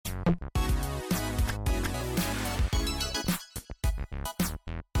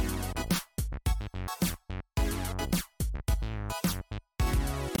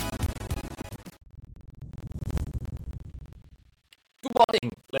Good morning,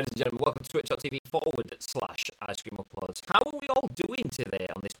 ladies and gentlemen. Welcome to twitch.tv/ice cream uploads. How are we all doing today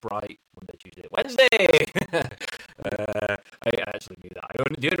on this bright Monday, Tuesday, Wednesday? I actually knew that.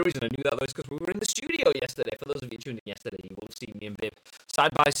 The only reason I knew that though is because we were in the studio yesterday. For those of you tuned in yesterday, you will have seen me and Bib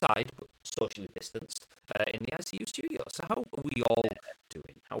side by side, but socially distanced, in the ICU studio. So how are we all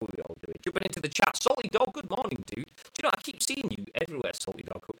doing? How are we all doing? Jumping into the chat. Salty Dog, good morning, dude. Do you know, I keep seeing you everywhere, Salty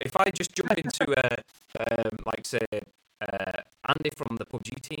Dog. If I just jump into, like, say, Andy from the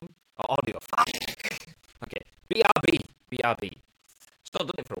PUBG team, or audio. Okay, BRB. It's not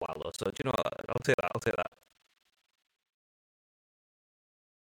done it for a while though, so do you know what? I'll take that.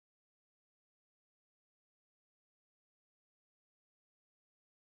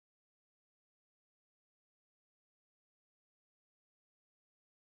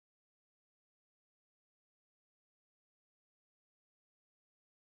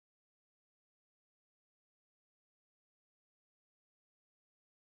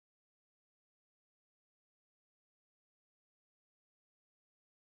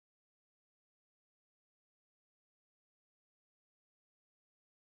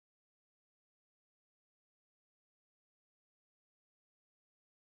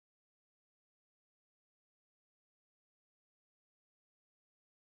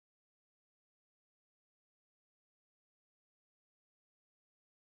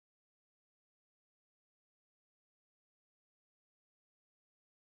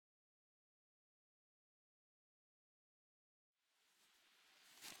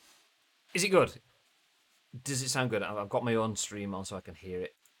 Is it good? Does it sound good? I've got my own stream on so I can hear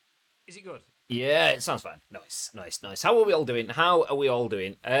it. Is it good? Yeah, it sounds fine. Nice. How are we all doing? Right.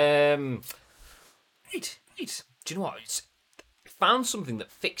 Do you know what? I found something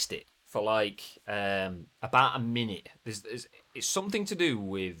that fixed it for like about a minute. It's something to do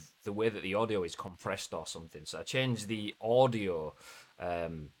with the way that the audio is compressed or something. So I changed the audio.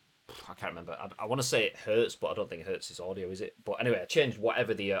 I can't remember. I want to say it hurts, but I don't think it hurts his audio, is it? But anyway, I changed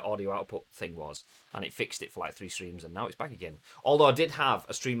whatever the audio output thing was, and it fixed it for like 3 streams, and now it's back again. Although I did have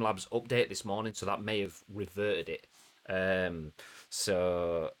a Streamlabs update this morning, so that may have reverted it.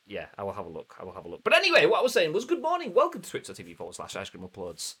 So yeah, I will have a look. But anyway, what I was saying was, good morning. Welcome to twitch.tv/ice cream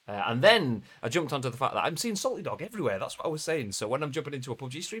uploads. And then I jumped onto the fact that I'm seeing Salty Dog everywhere. That's what I was saying. So when I'm jumping into a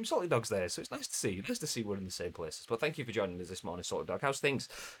PUBG stream, Salty Dog's there. So it's nice to see. Nice to see we're in the same places. But thank you for joining us this morning, Salty Dog. How's things?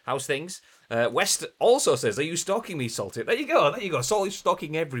 West also says, are you stalking me, Salty? There you go. Salty's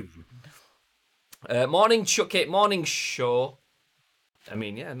stalking everyone. Morning, Chuck. Morning, Shaw. I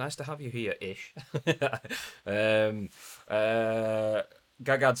mean, yeah, nice to have you here, ish. Gagad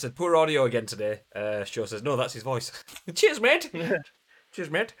said, poor audio again today. Shaw says, no, that's his voice. Cheers, mate.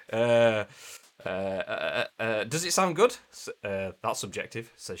 Cheers, mate. Does it sound good? That's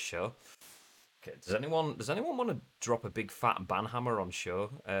subjective, says Shaw. Okay, does anyone want to drop a big fat ban hammer on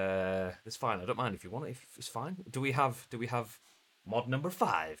Show? It's fine. I don't mind if you want it. If it's fine. Do we have mod number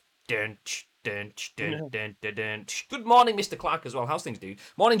 5? Good morning, Mr. Clark, as well. How's things, dude?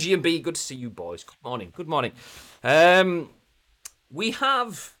 Morning, G&B. Good to see you, boys. Good morning. We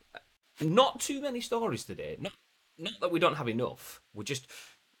have not too many stories today. Not that we don't have enough.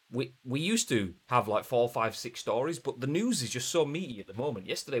 We used to have like 4, 5, 6 stories, but the news is just so meaty at the moment.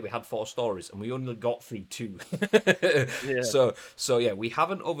 Yesterday we had 4 stories and we only got through 2. Yeah. So yeah, we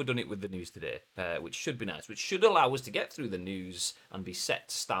haven't overdone it with the news today, which should be nice, which should allow us to get through the news and be set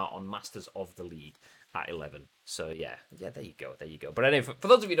to start on Masters of the League at 11. So yeah, there you go. But anyway, for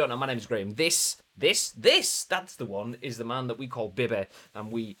those of you who don't know, my name is Graham. This, that's the one, is the man that we call Bibby,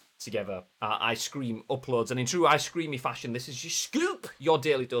 and we together Ice Cream uploads. And in true Ice Creamy fashion, this is your scoop, your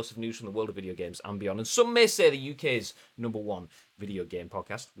daily dose of news from the world of video games and beyond. And some may say the UK's #1 video game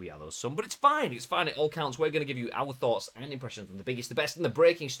podcast. We are those some, but it's fine. It all counts. We're going to give you our thoughts and impressions on the biggest, the best, and the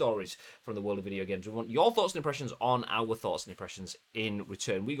breaking stories from the world of video games. We want your thoughts and impressions on our thoughts and impressions in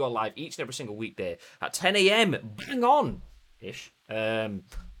return. We go live each and every single weekday at 10 a.m. Bang on! Ish.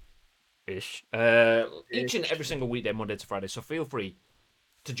 Each and every single weekday, Monday to Friday. So feel free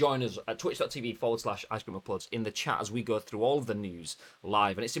to join us at twitch.tv/ice cream uploads in the chat as we go through all of the news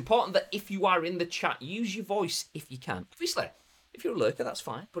live. And it's important that if you are in the chat, use your voice if you can. Obviously, if you're a lurker, that's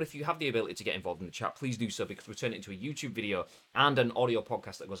fine. But if you have the ability to get involved in the chat, please do so, because we turn it into a YouTube video and an audio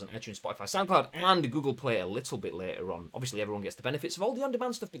podcast that goes on iTunes, Spotify, SoundCloud, and Google Play a little bit later on. Obviously, everyone gets the benefits of all the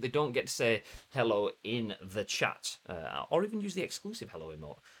on-demand stuff, but they don't get to say hello in the chat, or even use the exclusive hello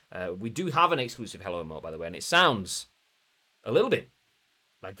emote. We do have an exclusive hello emote, by the way, and it sounds a little bit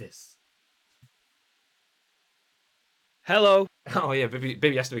like this. Hello. Oh yeah,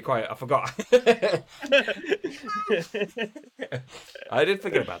 baby has to be quiet. I forgot. I did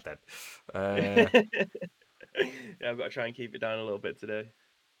forget about that. Yeah, I've got to try and keep it down a little bit today.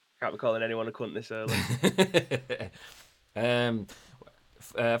 Can't be calling anyone a cunt this early. um,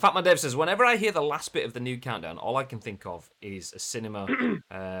 Fatman Dave says, whenever I hear the last bit of the new countdown, all I can think of is a cinema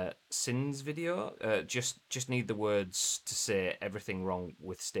sins video. Just need the words to say everything wrong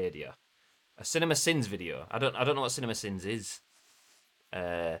with Stadia. A cinema sins video. I don't know what cinema sins is.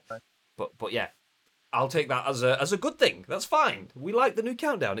 Uh, but yeah, I'll take that as a good thing. That's fine. We like the new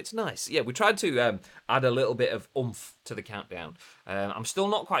countdown. It's nice. Yeah, we tried to add a little bit of oomph to the countdown. I'm still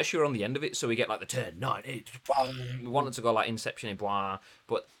not quite sure on the end of it, so we get like the 10, 9, 8, blah. We wanted to go like Inception and blah,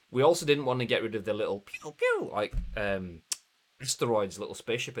 but we also didn't want to get rid of the little pew pew like asteroids little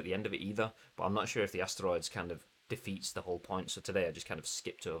spaceship at the end of it either. But I'm not sure if the asteroids kind of defeats the whole point. So today I just kind of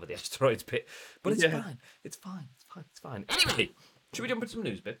skipped over the asteroids bit. But it's Yeah. fine. It's fine. It's fine. It's fine. Anyway, should we jump into some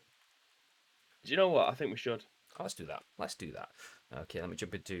news, bit? Do you know what? I think we should. Oh, let's do that. Let's do that. Okay, let me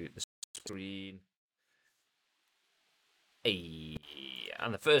jump into the screen. Hey,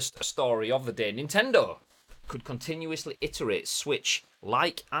 and the first story of the day: Nintendo could continuously iterate Switch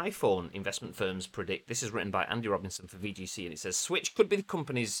like iPhone, investment firms predict. This is written by Andy Robinson for VGC, and it says Switch could be the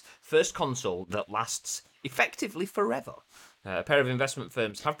company's first console that lasts effectively forever. A pair of investment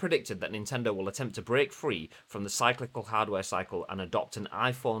firms have predicted that Nintendo will attempt to break free from the cyclical hardware cycle and adopt an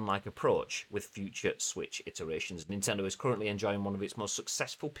iPhone like approach with future Switch iterations. Nintendo is currently enjoying one of its most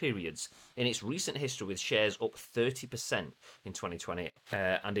successful periods in its recent history, with shares up 30% in 2020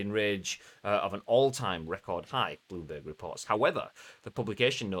 and in range of an all time record high, Bloomberg reports. However, the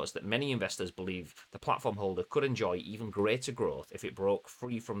publication notes that many investors believe the platform holder could enjoy even greater growth if it broke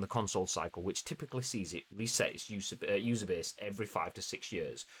free from the console cycle, which typically sees it reset its user base every 5 to 6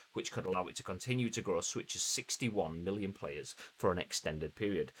 years, which could allow it to continue to grow Switch's 61 million players for an extended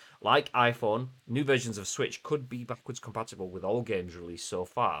period. Like iPhone, new versions of Switch could be backwards compatible with all games released so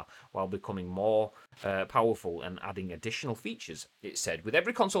far, while becoming more powerful and adding additional features. It said, with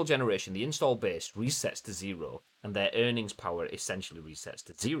every console generation, the install base resets to zero, and their earnings power essentially resets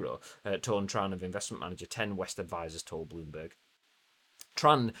to zero, Tone Tran of investment manager 10 West Advisors told Bloomberg.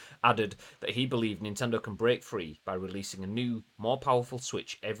 Tran added that he believed Nintendo can break free by releasing a new, more powerful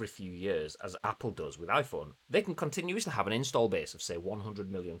Switch every few years, as Apple does with iPhone. They can continuously have an install base of, say, 100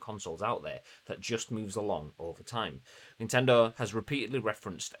 million consoles out there that just moves along over time. Nintendo has repeatedly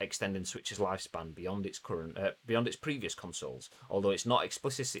referenced extending Switch's lifespan beyond its previous consoles, although it's not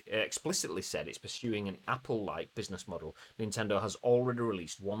explicitly said it's pursuing an Apple-like business model. Nintendo has already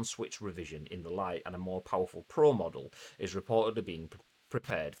released one Switch revision in the Lite, and a more powerful Pro model is reportedly being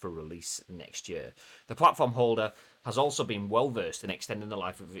prepared for release next year. The platform holder has also been well versed in extending the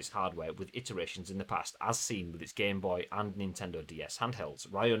life of its hardware with iterations in the past, as seen with its Game Boy and Nintendo DS handhelds.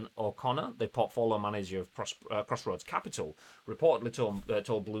 Ryan O'Connor, the portfolio manager of Crossroads Capital, reportedly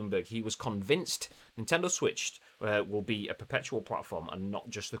told Bloomberg he was convinced Nintendo Switch will be a perpetual platform and not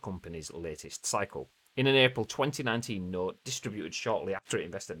just the company's latest cycle. In an April 2019 note distributed shortly after it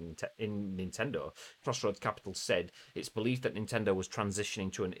invested in Nintendo, Crossroads Capital said its belief that Nintendo was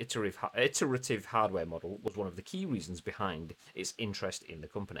transitioning to an iterative hardware model was one of the key reasons behind its interest in the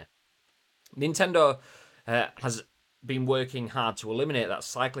company. Nintendo has been working hard to eliminate that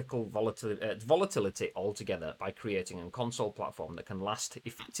cyclical volatility altogether by creating a console platform that can last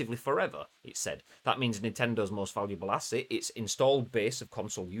effectively forever, it said. That means Nintendo's most valuable asset, its installed base of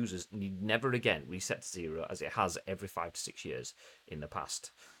console users, need never again reset to zero as it has every 5 to 6 years in the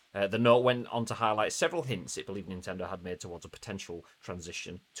past. The note went on to highlight several hints it believed Nintendo had made towards a potential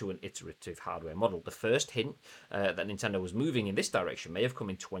transition to an iterative hardware model. The first hint that Nintendo was moving in this direction may have come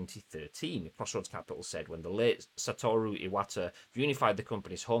in 2013. Crossroads Capital said when the late Satoru Iwata unified the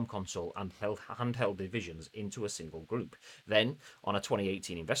company's home console and handheld divisions into a single group. Then, on a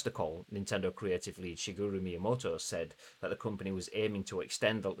 2018 investor call, Nintendo creative lead Shigeru Miyamoto said that the company was aiming to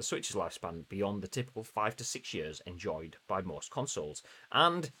extend the Switch's lifespan beyond the typical 5 to 6 years enjoyed by most consoles.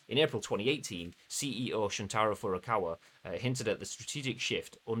 And in April 2018, CEO Shuntaro Furukawa hinted at the strategic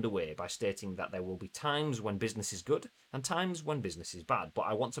shift underway by stating that there will be times when business is good and times when business is bad, but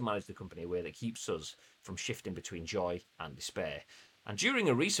I want to manage the company in a way that keeps us from shifting between joy and despair. And during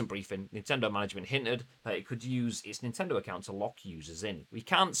a recent briefing, Nintendo management hinted that it could use its Nintendo account to lock users in. We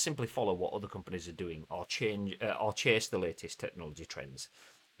can't simply follow what other companies are doing or chase the latest technology trends,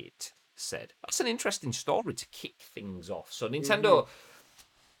 it said. That's an interesting story to kick things off. So Nintendo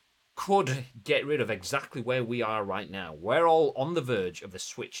could get rid of exactly where we are right now. We're all on the verge of the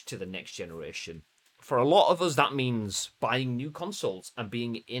switch to the next generation. For a lot of us, that means buying new consoles and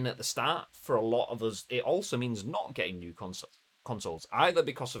being in at the start. For a lot of us, it also means not getting new consoles. consoles, either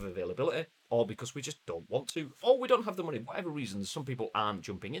because of availability or because we just don't want to, or we don't have the money. Whatever reasons, some people aren't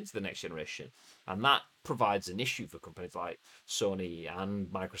jumping into the next generation, and that provides an issue for companies like Sony and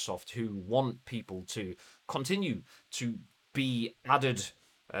Microsoft who want people to continue to be added,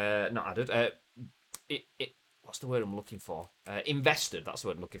 not added, it what's the word I'm looking for? Invested. That's the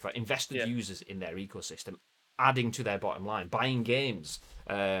word I'm looking for. Invested Yeah. users in their ecosystem, adding to their bottom line, buying games.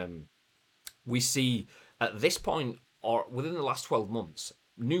 We see at this point, or within the last 12 months,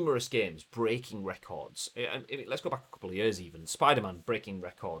 numerous games breaking records. Let's go back a couple of years even. Spider-Man breaking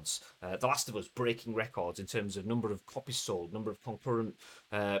records. The Last of Us breaking records in terms of number of copies sold, number of concurrent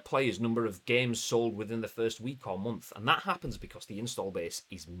players, number of games sold within the first week or month. And that happens because the install base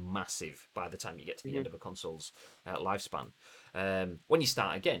is massive by the time you get to the Hmm. end of a console's lifespan. When you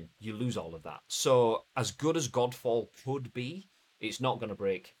start again, you lose all of that. So as good as Godfall could be, it's not going to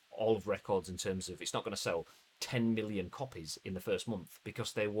break all of records in terms of it's not going to sell 10 million copies in the first month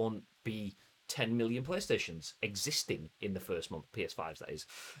because there won't be 10 million PlayStations existing in the first month, PS5s that is.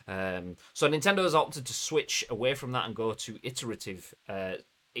 So Nintendo has opted to switch away from that and go to iterative,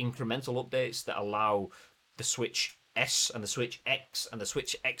 incremental updates that allow the Switch S and the Switch X and the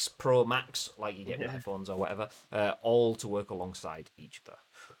Switch X Pro Max, like you get with Yeah. iPhones or whatever, all to work alongside each other.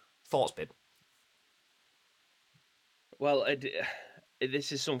 Thoughts, Bib? Well,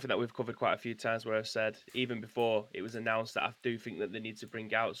 this is something that we've covered quite a few times where I've said, even before it was announced, that I do think that they need to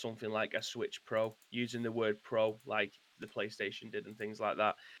bring out something like a Switch Pro, using the word Pro like the PlayStation did and things like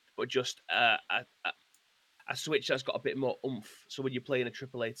that. But just a Switch that's got a bit more oomph. So when you're playing a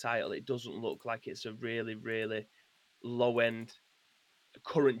AAA title, it doesn't look like it's a really, really low end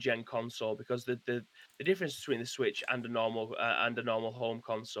current gen console, because the difference between the Switch and a normal home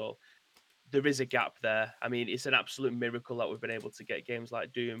console, there is a gap there. I mean, it's an absolute miracle that we've been able to get games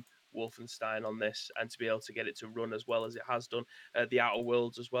like Doom, Wolfenstein on this, and to be able to get it to run as well as it has done, the Outer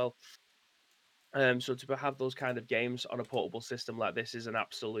Worlds as well. So to have those kind of games on a portable system like this is an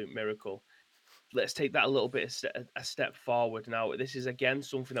absolute miracle. Let's take that a little bit a step forward now. This is again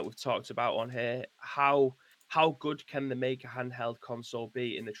something that we've talked about on here. How good can they make a handheld console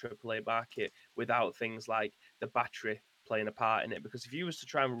be in the AAA market without things like the battery playing a part in it? Because if you was to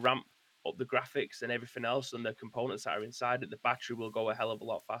try and ramp up the graphics and everything else and the components that are inside it, the battery will go a hell of a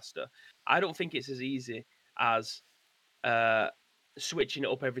lot faster. I don't think it's as easy as uh, switching it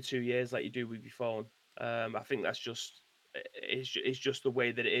up every 2 years like you do with your phone. I think that's just it's just the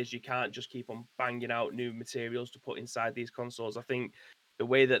way that it is. You can't just keep on banging out new materials to put inside these consoles. I think the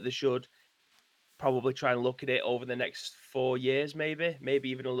way that they should probably try and look at it over the next 4 years, maybe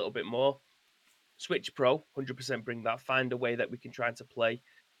even a little bit more. Switch Pro, 100% bring that. Find a way that we can try to play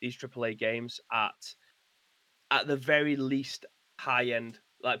these AAA games at the very least high end,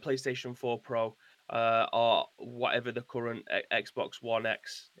 like PlayStation 4 Pro, or whatever the current Xbox One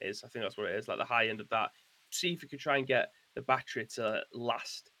X is. I think that's what it is, like the high end of that. See if you could try and get the battery to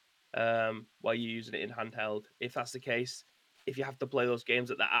last while you're using it in handheld. If that's the case, if you have to play those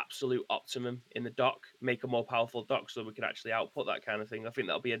games at the absolute optimum in the dock, make a more powerful dock so we can actually output that kind of thing. I think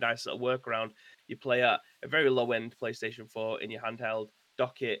that'll be a nice little workaround. You play at a very low end PlayStation 4 in your handheld,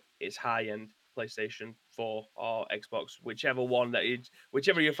 dock it, it's high end PlayStation 4 or Xbox, whichever one that is,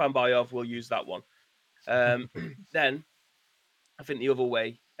 whichever you're a fanboy of, will use that one. Um, then I think the other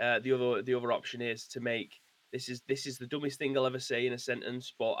way, the other option is to make this is the dumbest thing I'll ever say in a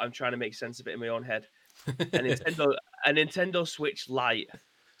sentence, but I'm trying to make sense of it in my own head. A Nintendo a Nintendo Switch Lite.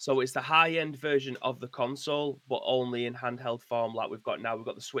 So it's the high end version of the console, but only in handheld form, like we've got now. We've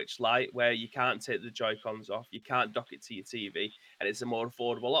got the Switch Lite, where you can't take the Joy Cons off, you can't dock it to your TV, and it's a more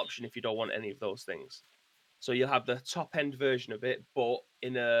affordable option if you don't want any of those things. So you'll have the top end version of it, but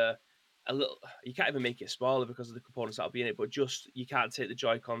in a little. You can't even make it smaller because of the components that'll be in it. But just you can't take the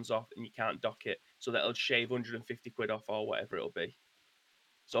Joy Cons off and you can't dock it, so that'll shave 150 quid off or whatever it'll be.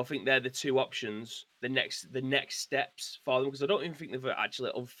 So I think they're the two options, the next steps for them, because I don't even think they've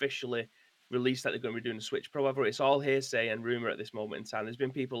actually officially released that they're going to be doing the Switch Pro. However, it's all hearsay and rumor at this moment in time. There's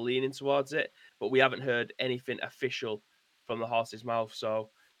been people leaning towards it, but we haven't heard anything official from the horse's mouth. So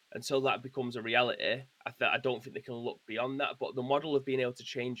until that becomes a reality, I don't think they can look beyond that. But the model of being able to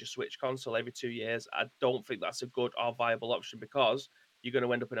change your Switch console every 2 years, I don't think that's a good or viable option, because you're going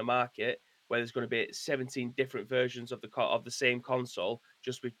to end up in a market where there's going to be 17 different versions of the same console,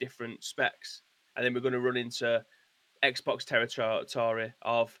 just with different specs, and then we're going to run into Xbox territory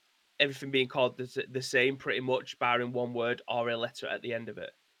of everything being called the same, pretty much, barring one word or a letter at the end of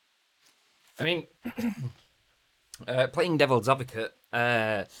it. I mean, playing devil's advocate,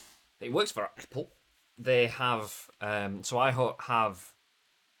 it works for Apple. They have so I have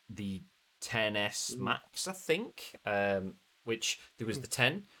the 10s Mhm. Max, I think. which there was Mm. the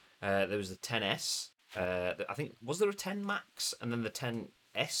 10, there was the 10s. I think was there a 10 Max and then the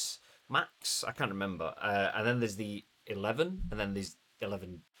 10s Max? I can't remember. And then there's the 11, and then there's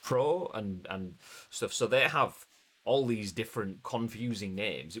 11 Pro and stuff. So they have all these different confusing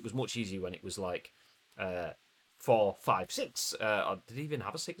names. It was much easier when it was like uh, 4, 5, 6. Or did it even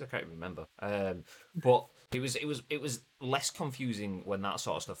have a 6? I can't even remember. But it was less confusing when that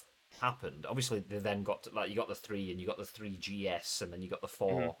sort of stuff happened. Obviously, they then got to, like you got the 3 and you got the 3GS and then you got the Mhm.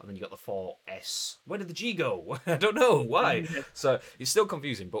 4 and then you got the 4S. Where did the G go? I don't know why. So it's still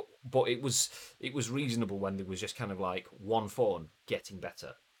confusing, but it was reasonable when there was just kind of like one phone getting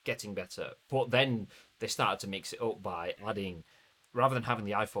better, getting better. But then they started to mix it up by adding, rather than having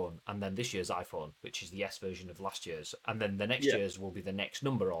the iPhone and then this year's iPhone, which is the S version of last year's, and then the next Yeah, year's will be the next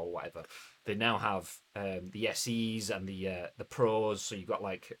number or whatever. They now have the SEs and the Pros, so you've got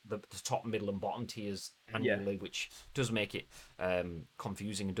like the top, middle, and bottom tiers yeah, annually, which does make it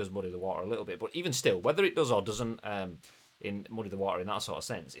confusing and does muddy the water a little bit. But even still, whether it does or doesn't in muddy the water in that sort of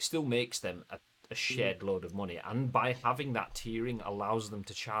sense, it still makes them a mhm. shed load of money, and by having that tiering allows them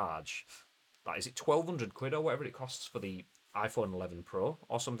to charge, like, is it 1,200 quid or whatever it costs for the iPhone 11 Pro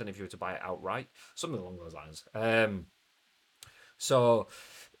or something if you were to buy it outright, something along those lines. So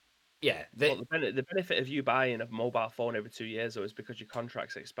yeah, Well, the benefit of you buying a mobile phone every 2 years though is because your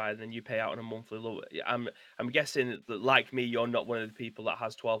contract's expired and then you pay out on a monthly loan. I'm guessing that, like me, you're not one of the people that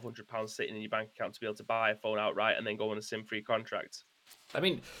has £1,200 sitting in your bank account to be able to buy a phone outright and then go on a SIM-free contract. I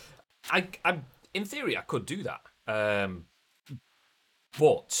mean, I in theory I could do that.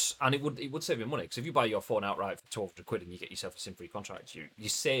 But and it would save you money, because if you buy your phone outright for 1,200 quid and you get yourself a SIM free contract, you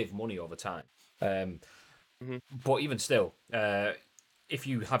save money over time. Um, Hmm. but even still, if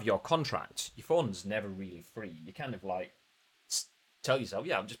you have your contract, your phone's never really free. You kind of like tell yourself,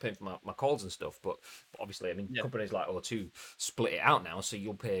 yeah, I'm just paying for my calls and stuff. But obviously, I mean, Yeah, companies like O2 split it out now, so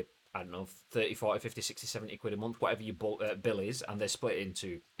you'll pay, I don't know, 30, 40, 50, 60, 70 quid a month, whatever your bill is, and they're split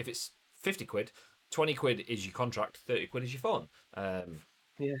into, if it's 50 quid, 20 quid is your contract, 30 quid is your phone.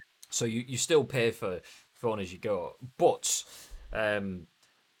 yeah, So you still pay for phone as you go. But um,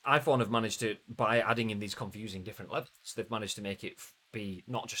 iPhone have managed to, by adding in these confusing different levels, they've managed to make it be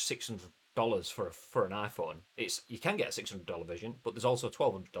not just $600 for an iPhone. It's, you can get a $600 version, but there's also a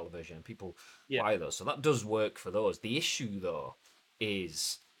 $1,200 version, and people yeah, buy those. So that does work for those. The issue though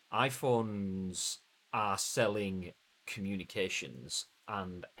is iPhones are selling communications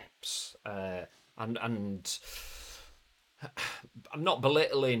and apps, and I'm not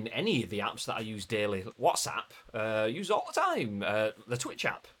belittling any of the apps that I use daily. WhatsApp, use all the time. The Twitch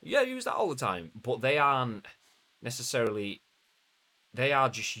app, yeah, use that all the time. But they aren't necessarily. They are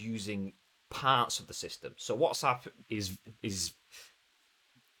just using parts of the system. So WhatsApp is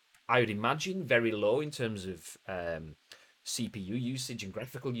I would imagine very low in terms of CPU usage and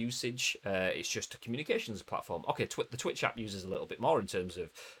graphical usage. It's just a communications platform. Okay, the Twitch app uses a little bit more in terms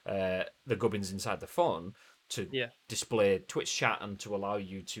of the gubbins inside the phone to yeah, display Twitch chat and to allow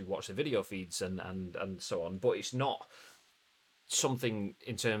you to watch the video feeds and so on. But it's not something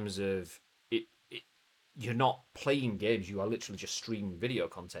in terms of it. You're not playing games, you are literally just streaming video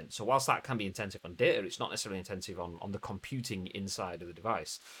content. So whilst that can be intensive on data, it's not necessarily intensive on the computing inside of the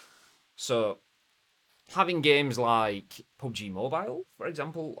device. So having games like PUBG Mobile, for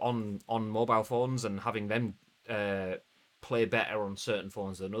example, on mobile phones, and having them uh, play better on certain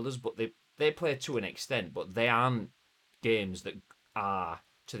phones than others, but they play to an extent, but they aren't games that are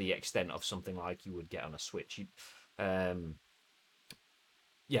to the extent of something like you would get on a Switch. Um,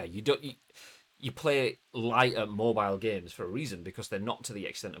 yeah, you don't. You play lighter mobile games for a reason, because they're not to the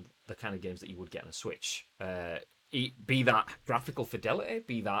extent of the kind of games that you would get on a Switch. Be that graphical fidelity,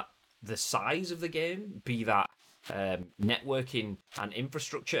 be that the size of the game, be that networking and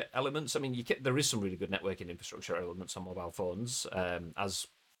infrastructure elements. I mean, there is some really good networking infrastructure elements on mobile phones, as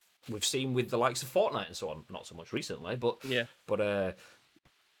we've seen with the likes of Fortnite and so on. Not so much recently, yeah. but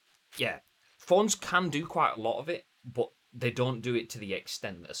yeah, phones can do quite a lot of it, but they don't do it to the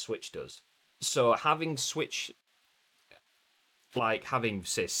extent that a Switch does. So having Switch, like having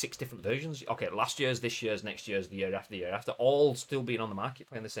say 6 different versions, okay, last year's, this year's, next year's, the year after, all still being on the market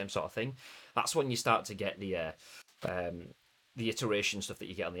playing the same sort of thing. That's when you start to get um, the iteration stuff that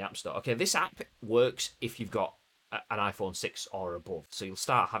you get on the App Store. Okay, this app works if you've got an iPhone 6 or above, so you'll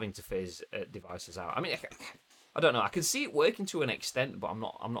start having to phase devices out. I mean, I don't know. I can see it working to an extent, but I'm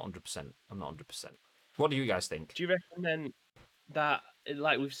not. I'm not 100%. I'm not 100%. What do you guys think? Do you reckon then that,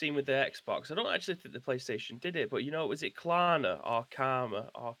 like we've seen with the Xbox, I don't actually think the PlayStation did it, but was it Klarna or Karma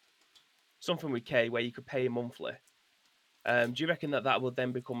or something with K where you could pay monthly? Do you reckon that will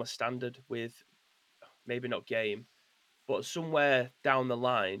then become a standard with maybe not game, but somewhere down the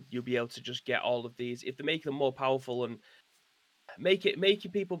line, you'll be able to just get all of these. If they make them more powerful and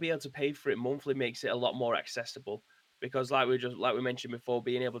making people be able to pay for it monthly makes it a lot more accessible. Because like we mentioned before,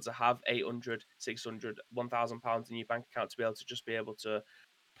 being able to have 800, 600, £1,000 in your bank account to be able to just be able to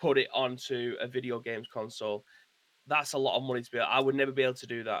put it onto a video games console, that's a lot of money to be. I would never be able to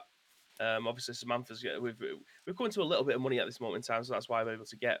do that. Obviously, Samantha's we've come into a little bit of money at this moment in time, so that's why I'm able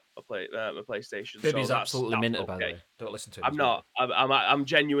to get a PlayStation. So Bibby's absolutely that's minted, by the okay. way. Don't listen to him. I'm He's not. minted. I'm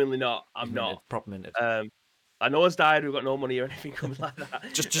genuinely not. He's I'm not. minted. Proper minted. Like no one's died. We've got no money or anything coming like that.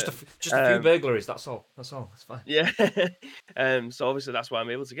 Just a few burglaries. That's all. That's all. It's fine. Yeah. So obviously that's why I'm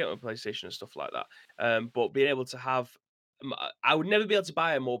able to get my PlayStation and stuff like that. But being able to have, I would never be able to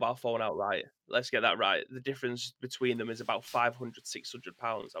buy a mobile phone outright. Let's get that right. The difference between them is about 500,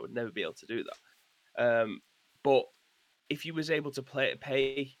 £600. I would never be able to do that. But if you was able to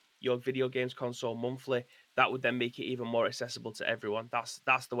pay your video games console monthly, that would then make it even more accessible to everyone. That's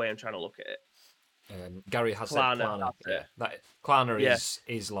the way I'm trying to look at it. Gary has said Klarna, Klarna. that's it. Yeah, that Klarna Yeah,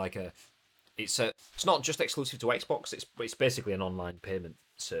 is like a. It's not just exclusive to Xbox. It's basically an online payment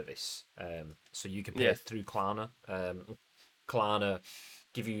service. So you can pay yeah, through Klarna. Klarna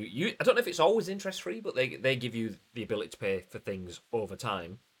give you. I don't know if it's always interest free, but they give you the ability to pay for things over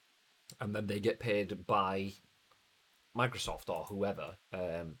time, and then they get paid by Microsoft or whoever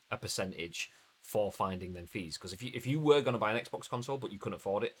a percentage for finding them fees. Because if you were going to buy an Xbox console but you couldn't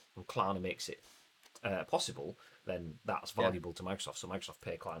afford it, and Klarna makes it possible, then that's yeah. valuable to Microsoft. So Microsoft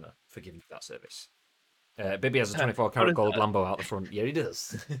pay Klarna for giving you that service. Bibby has a What 24-carat is gold Lambo out the front. Yeah, he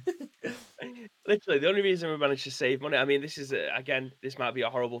does. Literally, the only reason we managed to save money. I mean, this is again, this might be a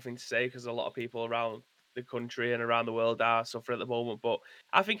horrible thing to say because a lot of people around the country and around the world are suffering at the moment. But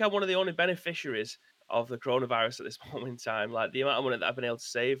I think I'm one of the only beneficiaries of the coronavirus at this moment in time. Like the amount of money that I've been able to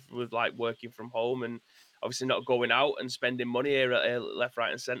save with like working from home and obviously not going out and spending money here left,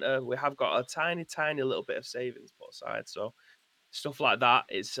 right, and center. We have got a tiny, tiny little bit of savings put aside. So stuff like that,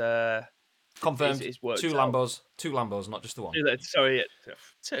 Confirmed. it's worked Two out. Lambos. Two Lambos, not just the one. Sorry,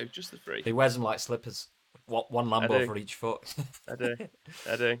 two, just the three. He wears them like slippers. One I Lambo do. for each foot. I do.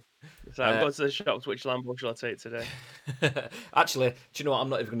 I do. It's like I'm uh, going to the shops. Which Lambo shall I take today? Actually, do you know what? I'm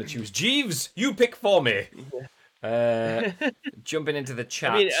not even going to choose. Jeeves, you pick for me. Uh, Yeah. jumping into the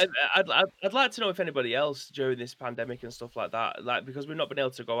I mean, chat. I'd like to know if anybody else during this pandemic and stuff like that, like because we've not been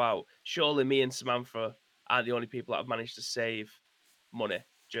able to go out. Surely me and Samantha aren't the only people that have managed to save money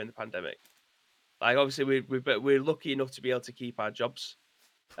during the pandemic. Like obviously we're lucky enough to be able to keep our jobs.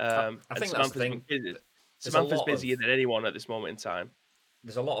 I And think that's the Samantha's thing. been busy. There's a Samantha's lot busier of than anyone at this moment in time.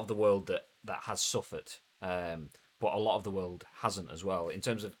 there's a lot of the world that has suffered, but a lot of the world hasn't as well. In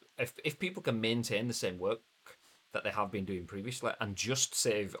terms of if people can maintain the same work that they have been doing previously and just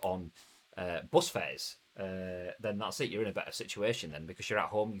save on bus fares, then that's it. You're in a better situation then because you're at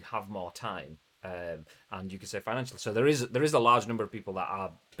home, you have more time, and you can save financially. So there is a large number of people that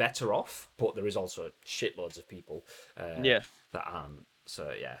are better off, but there is also shitloads of people Yeah. that aren't.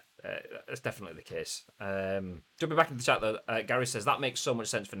 So yeah, that's definitely the case. Jumping back into the chat, though, Gary says that makes so much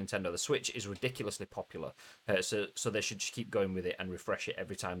sense for Nintendo. The Switch is ridiculously popular, so they should just keep going with it and refresh it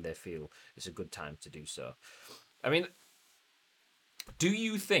every time they feel it's a good time to do so. I mean, do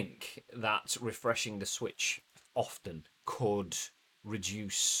you think that refreshing the Switch often could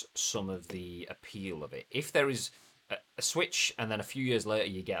reduce some of the appeal of it? If there is a Switch and then a few years later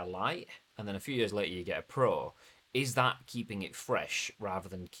you get a Lite and then a few years later you get a Pro, is that keeping it fresh rather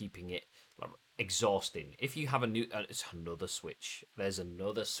than keeping it like, exhausting? If you have a new, it's another Switch. There's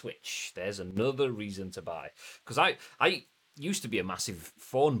another Switch. There's another reason to buy. Because I used to be a massive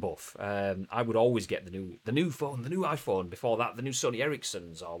phone buff. I would always get the new phone, the new iPhone. Before that, the new Sony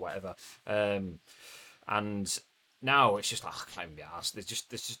Ericssons or whatever. And now it's just like I can't even be asked. There's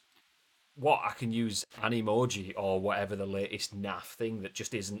just what I can use an emoji or whatever the latest naff thing that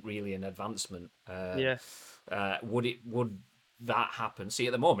just isn't really an advancement. Yeah. Would that happen? See,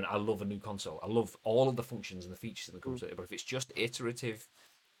 at the moment, I love a new console. I love all of the functions and the features that comes with it. But if it's just iterative,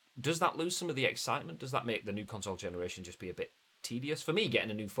 does that lose some of the excitement? Does that make the new console generation just be a bit tedious? For me, getting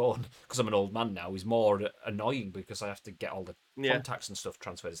a new phone because I'm an old man now is more annoying because I have to get all the Yeah. contacts and stuff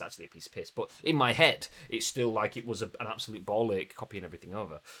transferred. It's actually a piece of piss, but in my head, it's still like it was an absolute ball ache copying everything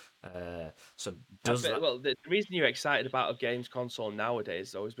over. So does that? Well, the reason you're excited about a games console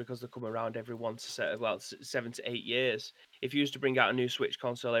nowadays, though, is because they come around every 7 to 8 years. If you used to bring out a new Switch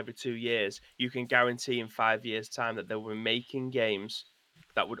console every 2 years, you can guarantee in 5 years' time that they were making games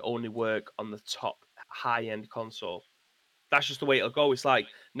that would only work on the top high-end console. That's just the way it'll go. It's like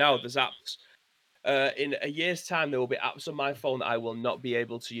now there's apps. In a year's time, there will be apps on my phone that I will not be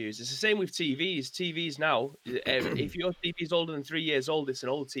able to use. It's the same with TVs. TVs now, if your TV is older than 3 years old, it's an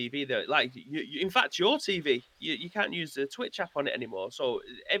old TV. That like, in fact, your TV, you can't use the Twitch app on it anymore. So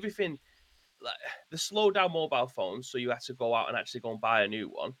everything, like the slow down mobile phones, so you have to go out and actually go and buy a new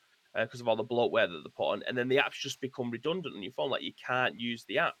one because of all the bloatware that they put on, and then the apps just become redundant on your phone. Like you can't use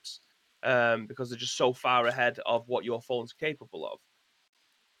the apps because they're just so far ahead of what your phone's capable of.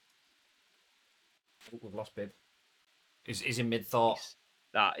 We've lost Bib. Is in mid thought. Nice.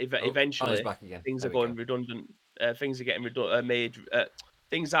 That Oh, he's eventually back again. things There are we go. going redundant. Things are getting made.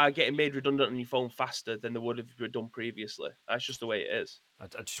 Things are getting made redundant on your phone faster than they would have been done previously. That's just the way it is. I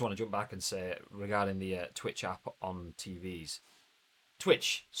just want to jump back and say regarding the Twitch app on TVs.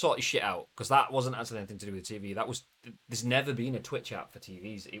 Twitch, sort your shit out, because that wasn't actually anything to do with TV. There's never been a Twitch app for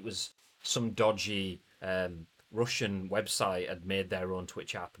TVs. It was some dodgy Russian website had made their own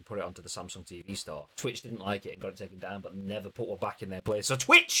Twitch app and put it onto the Samsung TV store. Twitch didn't like it and got it taken down, but never put one back in their place. So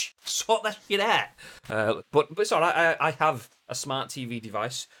Twitch, sort that shit out. But it's all right. I have a smart TV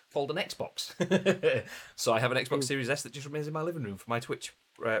device called an Xbox. So I have an Xbox Series S that just remains in my living room for my Twitch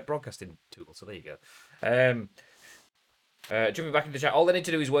broadcasting tool. So there you go. Jumping back into the chat, all they need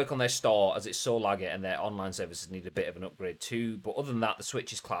to do is work on their store as it's so laggy and their online services need a bit of an upgrade too. But other than that, the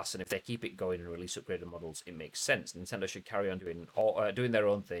Switch is class, and if they keep it going and release upgraded models, it makes sense. Nintendo should carry on doing their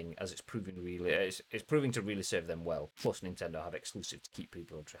own thing as it's proving to really serve them well. Plus, Nintendo have exclusive to keep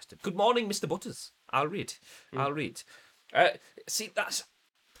people interested. Good morning, Mr. Butters. I'll read. See, that's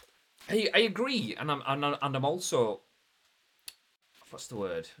I agree, and I'm also what's the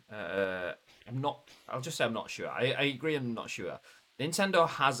word? I'm not. I'll just say I'm not sure. I agree. I'm not sure. Nintendo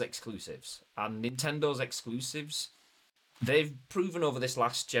has exclusives, and Nintendo's exclusives, they've proven over this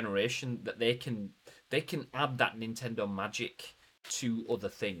last generation that they can add that Nintendo magic to other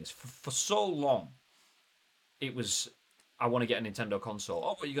things. For so long, it was I want to get a Nintendo console. Oh,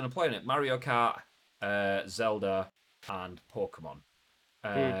 what are you going to play on it? Mario Kart, Zelda, and Pokemon.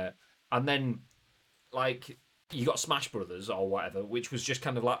 Mm. And then like you got Smash Brothers or whatever, which was just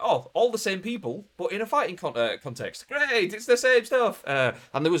kind of like, oh, all the same people, but in a fighting context. Great, it's the same stuff.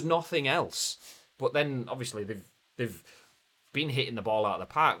 And there was nothing else. But then obviously they've been hitting the ball out of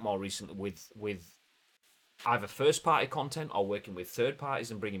the park more recently with either first party content or working with third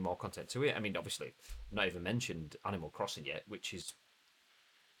parties and bringing more content to it. I mean, obviously, not even mentioned Animal Crossing yet, which is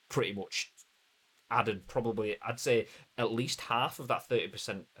pretty much added probably, I'd say, at least half of that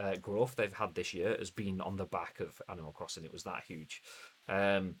 30% growth they've had this year has been on the back of Animal Crossing. It was that huge.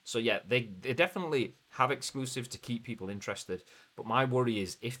 So yeah, they definitely have exclusives to keep people interested. But my worry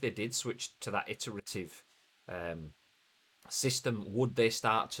is if they did switch to that iterative system, would they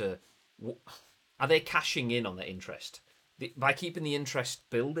start to? Are they cashing in on their interest? By keeping the interest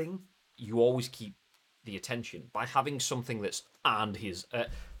building, you always keep the attention. By having something that's and his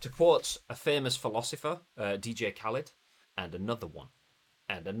to quote a famous philosopher, DJ Khaled, and another one,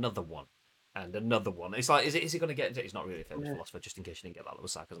 and another one, and another one. It's like, is he going to get into? He's not really a famous philosopher, just in case you didn't get that. That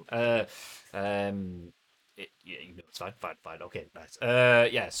was sarcasm. Yeah, you know, it's fine. Okay, nice.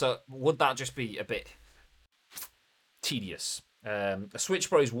 Yeah. So would that just be a bit tedious? A Switch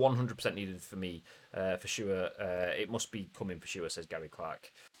Pro is 100% needed for me, for sure. It must be coming for sure, says Gary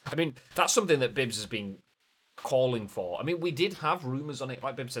Clark. I mean, that's something that Bibbs has been calling for. I mean, we did have rumours on it.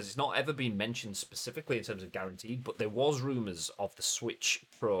 Like Bibbs says, it's not ever been mentioned specifically in terms of guaranteed, but there was rumours of the Switch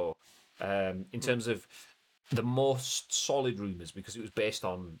Pro in terms of the most solid rumours because it was based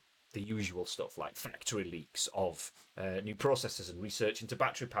on the usual stuff like factory leaks of new processors and research into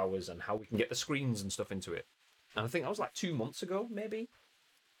battery powers and how we can get the screens and stuff into it. And I think that was like 2 months ago, maybe.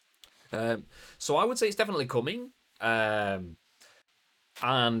 So I would say it's definitely coming. And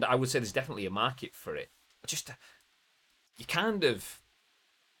I would say there's definitely a market for it. Just, you kind of,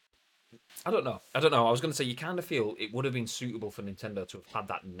 I don't know. I was going to say you kind of feel it would have been suitable for Nintendo to have had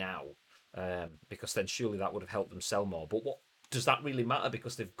that now, because then surely that would have helped them sell more. But what does that really matter?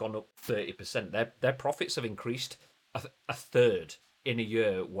 Because they've gone up 30%. Their profits have increased a third in a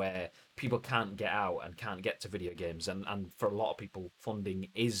year where people can't get out and can't get to video games, and for a lot of people, funding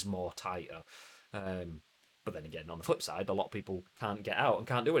is more tighter. But then again, on the flip side, a lot of people can't get out and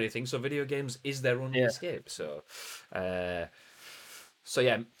can't do anything, so video games is their only escape. So, yeah,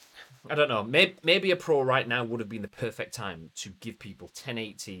 I don't know. Maybe a Pro right now would have been the perfect time to give people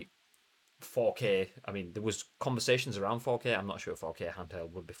 1080 4K. I mean, there was conversations around 4K. I'm not sure 4K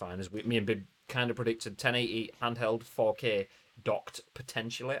handheld would be fine. As me and Bib kind of predicted, 1080 handheld 4K docked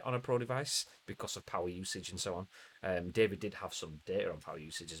potentially on a Pro device because of power usage and so on. David did have some data on power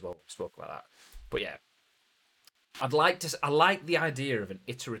usage as well. We spoke about that. But yeah, I like the idea of an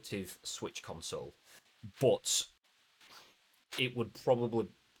iterative Switch console, but it would probably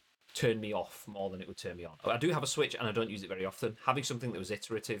turn me off more than it would turn me on. I do have a Switch and I don't use it very often. Having something that was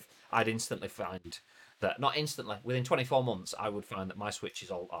iterative, I'd instantly find that, not instantly, within 24 months, I would find that my Switch is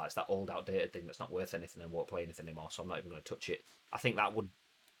all, it's that old outdated thing that's not worth anything and won't play anything anymore, so I'm not even going to touch it. I think that would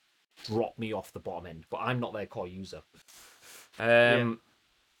drop me off the bottom end, but I'm not their core user. Yeah.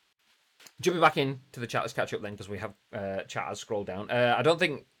 Jumping back into the chat, let's catch up then because we have chat has scrolled down. I don't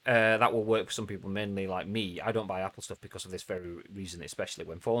think that will work for some people, mainly like me. I don't buy Apple stuff because of this very reason, especially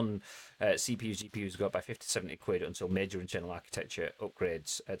when phone CPUs, GPUs go up by 50 70 quid until major internal architecture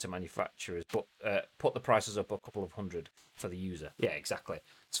upgrades to manufacturers, but put the prices up a couple of hundred for the user. Yeah, exactly.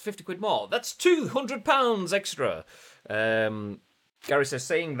 It's 50 quid more. That's £200 extra. Gary says,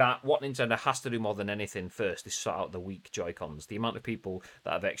 saying that, what Nintendo has to do more than anything first is sort out the weak Joy-Cons. The amount of people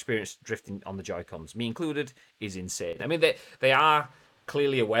that have experienced drifting on the Joy-Cons, me included, is insane. I mean, they are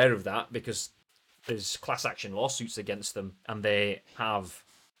clearly aware of that because there's class action lawsuits against them, and they have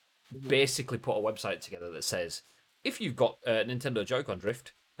Mhm. basically put a website together that says, if you've got Nintendo Joy-Con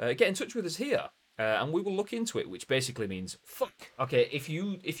drift, get in touch with us here. And we will look into it, which basically means fuck. Okay, if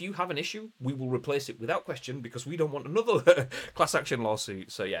you have an issue, we will replace it without question because we don't want another class action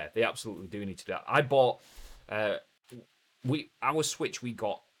lawsuit. So yeah, they absolutely do need to do that. I bought our Switch we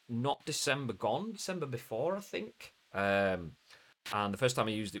got not December gone, December before I think. And the first time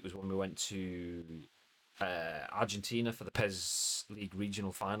I used it was when we went to Argentina for the PES League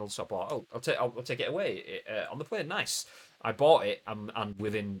regional final. So I bought, I'll take it away on the plane. Nice. I bought it and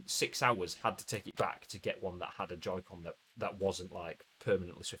within 6 hours had to take it back to get one that had a Joy-Con that wasn't like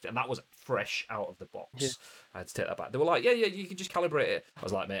permanently swifted, and that was fresh out of the Yeah. box. I had to take that back. They were like, yeah, you can just calibrate it. I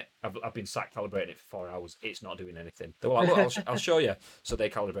was like, mate, I've been sat calibrating it for 4 hours. It's not doing anything. They were like, look, I'll show you. So they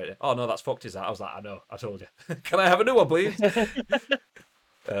calibrated it. Oh no, that's fucked. Is that? I was like, I know. I told you. Can I have a new one, please?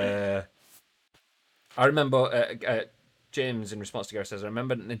 Uh, I remember James in response to Gary says, I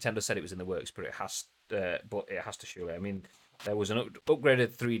remember Nintendo said it was in the works, but it has to surely. I mean, there was an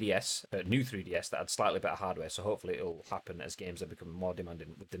upgraded 3DS, new 3DS that had slightly better hardware, so hopefully it'll happen as games are becoming more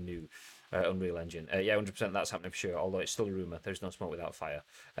demanding with the new Unreal Engine. Yeah, 100% that's happening for sure, although it's still a rumour. There's no smoke without fire.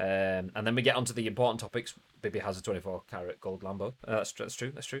 And then we get onto the important topics. Bibby has a 24-carat gold Lambo. That's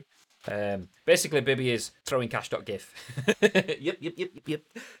true. Basically, Bibby is throwing cash.gif. Yep. It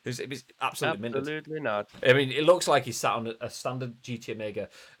was absolutely minted. Absolutely not. I mean, it looks like he's sat on a standard GT Omega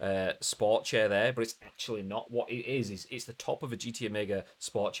sport chair there, but it's actually not. What it is it's the top of a GT Omega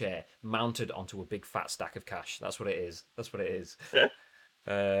sport chair mounted onto a big fat stack of cash. That's what it is. I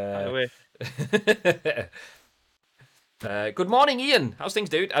Uh, wish. good morning, Ian. How's things,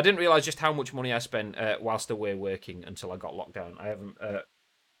 dude? I didn't realize just how much money I spent whilst away working until I got locked down.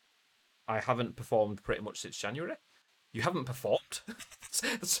 I haven't performed pretty much since January. You haven't performed?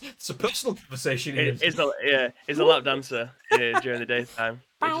 it's a personal conversation, Ian. He's a lap dancer during the daytime.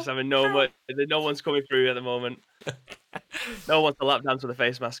 He's just having no one's coming through at the moment. No one's to lap dance with a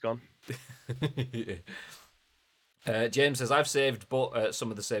face mask on. James says, I've saved, but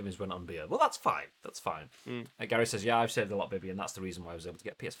some of the savings went on beer. Well, that's fine. Mm. Gary says, yeah, I've saved a lot, baby, and that's the reason why I was able to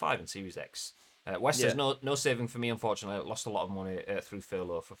get PS5 and Series X. Wes says, no saving for me, unfortunately. I lost a lot of money through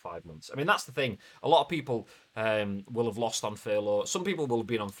furlough for 5 months. I mean, that's the thing. A lot of people will have lost on furlough. Some people will have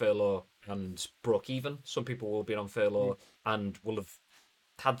been on furlough and broke even. Some people will have been on furlough and will have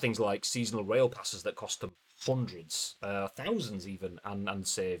had things like seasonal rail passes that cost them hundreds, thousands even, and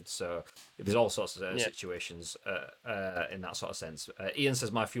saved. So there's all sorts of situations in that sort of sense. Ian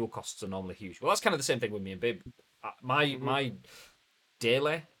says my fuel costs are normally huge. Well, that's kind of the same thing with me and Bib. My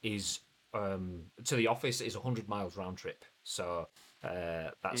daily is to the office is 100 miles round trip. So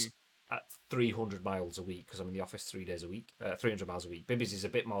that's at 300 miles a week because I'm in the office 3 days a week, 300 miles a week. Bibby's is a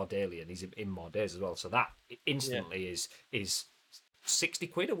bit more daily and he's in more days as well. So that instantly is 60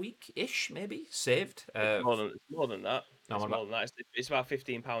 quid a week ish, maybe saved. It's more than that. It's about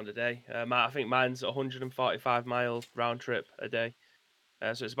 £15 a day. I think mine's 145 mile round trip a day.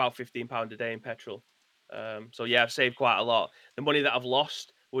 So it's about £15 a day in petrol. So yeah, I've saved quite a lot. The money that I've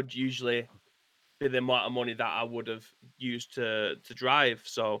lost would usually be the amount of money that I would have used to drive.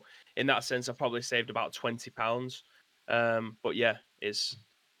 So in that sense, I've probably saved about £20. But yeah, it's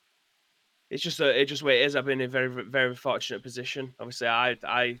just where it is. I've been in a very, very fortunate position. Obviously,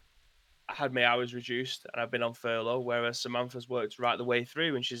 I had my hours reduced and I've been on furlough, whereas Samantha's worked right the way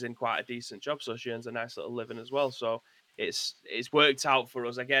through and she's in quite a decent job, so she earns a nice little living as well. So it's worked out for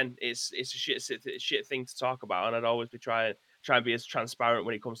us. Again, it's a shit thing to talk about, and I'd always be try and be as transparent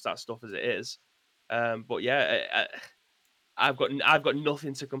when it comes to that stuff as it is. But yeah, I've got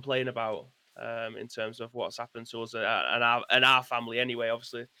nothing to complain about. in terms of what's happened to us and our family. Anyway,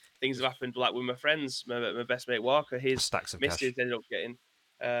 obviously things have happened like with my friends. My best mate Walker, his Stacks of cash. missus ended up getting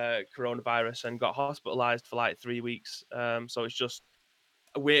coronavirus and got hospitalized for like 3 weeks. So it's just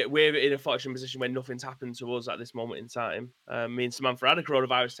we're in a fortunate position where nothing's happened to us at this moment in time. Me and Samantha had a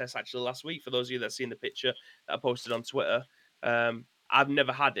coronavirus test actually last week. For those of you that seen the picture that I posted on Twitter, I've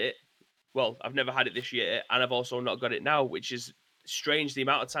never had it. Well, I've never had it this year, and I've also not got it now, which is strange. The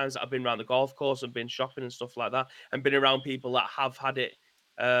amount of times that I've been around the golf course and been shopping and stuff like that, and been around people that have had it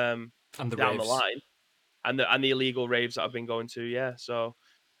And the down the raves. line, and the illegal raves that I've been going to. Yeah, so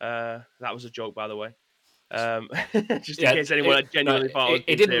that was a joke, by the way. Um, just in Yeah, case anyone had no, genuinely thought I was it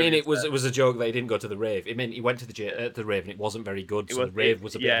being didn't mean serious it was there. it was a joke that he didn't go to the rave. It meant he went to the rave and it wasn't very good, It so was the it rave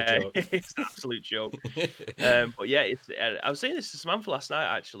was a bit of a yeah, joke. it's an absolute joke. But yeah, it's I was saying this to Samantha last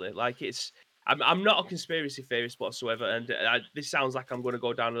night actually. Like I'm not a conspiracy theorist whatsoever, and this sounds like I'm going to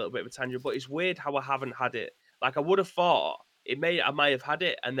go down a little bit of a tangent, but it's weird how I haven't had it. Like I would have thought I might have had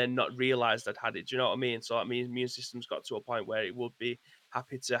it and then not realized I'd had it. Do you know what I mean? So that means immune system's got to a point where it would be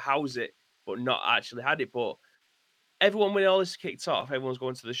happy to house it, but not actually had it. But everyone, when all this kicked off, everyone's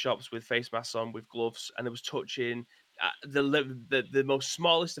going to the shops with face masks on, with gloves, and there was touching the most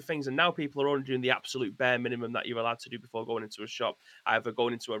smallest of things. And now people are only doing the absolute bare minimum that you're allowed to do before going into a shop. Either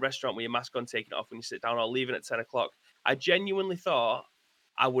going into a restaurant with your mask on, taking it off when you sit down, or leaving at 10 o'clock. I genuinely thought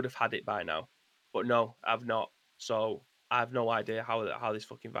I would have had it by now, but no, I've not. So I have no idea how this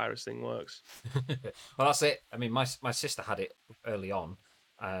fucking virus thing works. Well, that's it. I mean, my sister had it early on,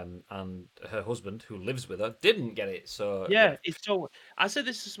 and her husband, who lives with her, didn't get it. So yeah, Yeah, it's so. I said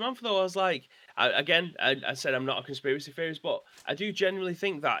this to Samantha though. I was like, I said I'm not a conspiracy theorist, but I do genuinely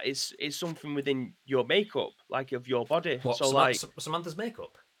think that it's something within your makeup, like of your body. what So like, Samantha's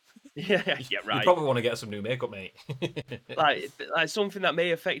makeup? yeah, You, yeah, you right. probably want to get some new makeup, mate. Like something that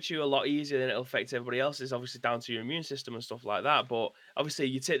may affect you a lot easier than it'll affect everybody else is obviously down to your immune system and stuff like that. But obviously,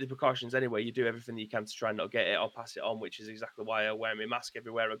 you take the precautions anyway. You do everything that you can to try and not get it or pass it on, which is exactly why I wear my mask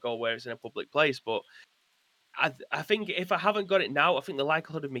everywhere I go, where it's in a public place. But I think if I haven't got it now, I think the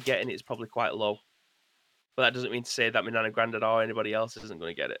likelihood of me getting it is probably quite low. But that doesn't mean to say that my nana, granddad, or anybody else isn't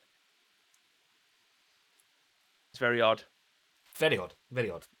going to get it. It's very odd. Very odd,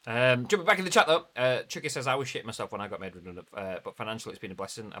 very odd. Jumping back in the chat though, Chucky says I was shitting myself when I got made redundant, but financially it's been a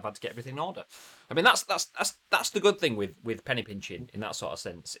blessing. I've had to get everything in order. I mean that's the good thing with penny pinching in that sort of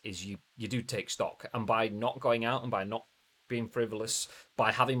sense is you do take stock, and by not going out and by not being frivolous,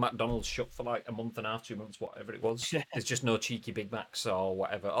 by having McDonald's shut for like a month and a half, 2 months, whatever it was. There's just no cheeky Big Macs or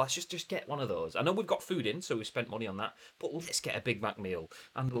whatever. Oh, let's just get one of those. I know we've got food in, so we spent money on that, but let's get a Big Mac meal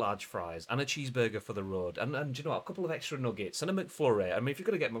and large fries and a cheeseburger for the road and you know a couple of extra nuggets and a McFlurry. I mean, if you're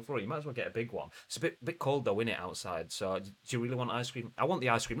gonna get a McFlurry, you might as well get a big one. It's a bit cold though, isn't it, outside? So do you really want ice cream? I want the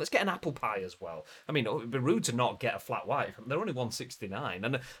ice cream. Let's get an apple pie as well. I mean, it'd be rude to not get a flat white. They're only 169,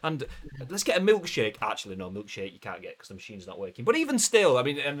 and let's get a milkshake. Actually, no milkshake you can't get because the machine's not working. But even still, I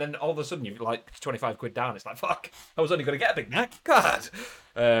mean, and then all of a sudden you're like 25 quid down. It's like fuck. I was only going to get a Big Mac. God.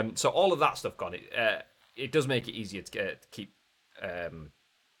 So all of that stuff gone. It does make it easier to keep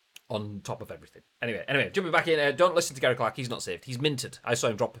on top of everything. Anyway, jumping back in. Don't listen to Gary Clark. He's not saved. He's minted. I saw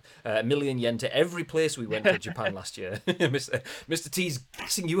him drop a million yen to every place we went to Japan last year. Mr. T's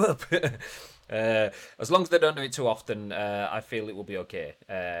gassing you up. As long as they don't do it too often, I feel it will be okay.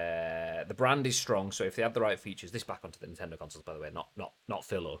 The brand is strong, so if they have the right features, this back onto the Nintendo consoles, by the way, not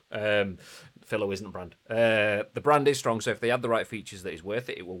Philo. Philo isn't a brand. The brand is strong, so if they have the right features that is worth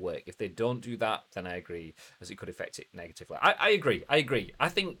it, it will work. If they don't do that, then I agree, as it could affect it negatively. I agree. I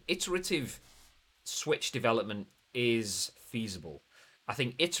think iterative Switch development is feasible. I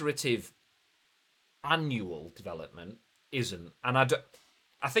think iterative annual development isn't, and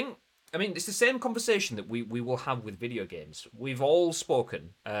I think. I mean, it's the same conversation that we will have with video games. We've all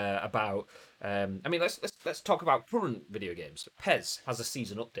spoken about. I mean, let's talk about current video games. PES has a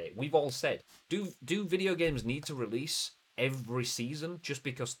season update. We've all said, do video games need to release every season just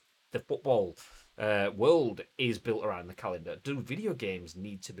because the football world is built around the calendar? Do video games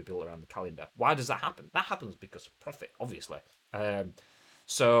need to be built around the calendar? Why does that happen? That happens because of profit, obviously.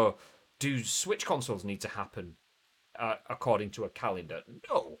 So, do Switch consoles need to happen according to a calendar?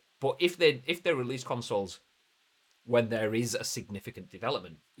 No. But if they release consoles when there is a significant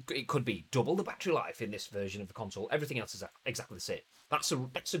development, it could be double the battery life in this version of the console. Everything else is exactly the same. That's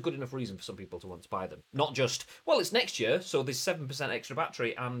a good enough reason for some people to want to buy them. Not just it's next year, so there's 7% extra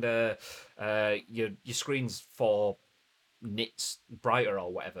battery and your screen's 4 nits brighter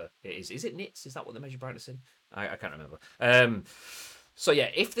or whatever it is. Is it nits? Is that what they measure brightness in? I can't remember. So yeah,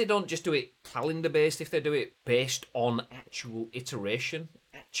 if they don't just do it calendar based, if they do it based on actual iteration,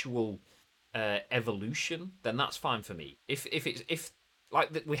 actual evolution, then that's fine for me. If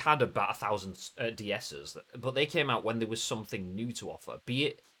like we had about 1,000 DSs, but they came out when there was something new to offer, be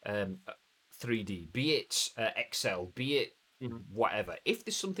it 3D, be it XL, be it whatever. If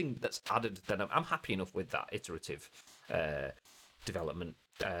there's something that's added, then I'm happy enough with that iterative development.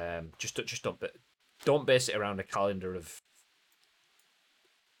 Just don't base it around a calendar of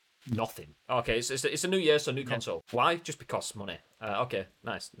nothing. Okay, it's a new year, so new console. Why? Just because money. Okay,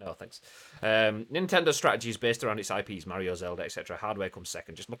 nice. No, thanks. Nintendo's strategy is based around its IPs, Mario, Zelda, etc. Hardware comes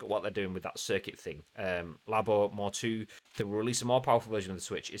second. Just look at what they're doing with that circuit thing. Labo, more too. They will release a more powerful version of the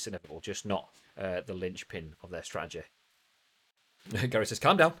Switch. It's inevitable, just not the linchpin of their strategy. Gary says,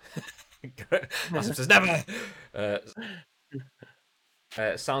 calm down. Massive says, never.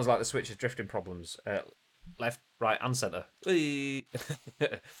 Sounds like the Switch is drifting problems. Left, right, and centre.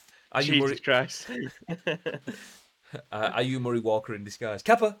 Jesus Christ. Are you Murray Walker in disguise?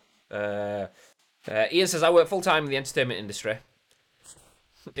 Kappa. Ian says, I work full-time in the entertainment industry.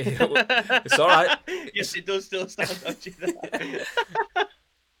 It's all right. Yes, it does still sound dodgy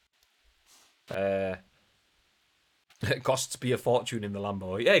there. It costs me a fortune in the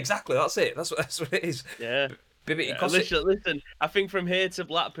Lambo. Yeah, exactly. That's it. That's what it is. Yeah. Bibby, Yeah, listen, I think from here to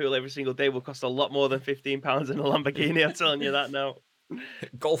Blackpool every single day will cost a lot more than £15 in a Lamborghini. I'm telling you that now.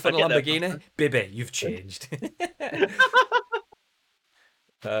 Golf and a Lamborghini? Bibby, you've changed.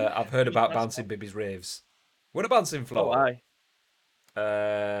 I've heard about bouncing Bibby's raves. What a bouncing floor. Oh,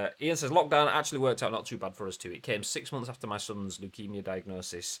 aye. Ian says, lockdown actually worked out not too bad for us too. It came 6 months after my son's leukemia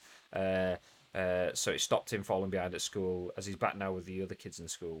diagnosis. So it stopped him falling behind at school. As he's back now with the other kids in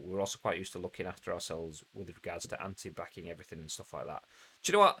school, we're also quite used to looking after ourselves with regards to anti-backing everything and stuff like that.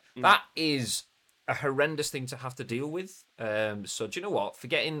 Do you know what? That is a horrendous thing to have to deal with. So do you know what?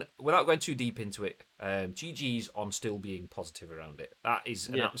 Without going too deep into it, GG's on still being positive around it. That is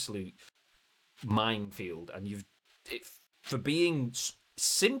an absolute minefield, and for being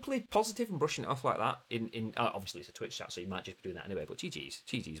simply positive and brushing it off like that. In obviously it's a Twitch chat, so you might just be doing that anyway. But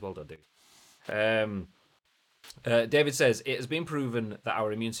GG's, well done, dude. David says it has been proven that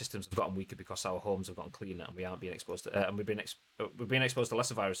our immune systems have gotten weaker because our homes have gotten cleaner and we aren't being exposed to, and we've been exposed to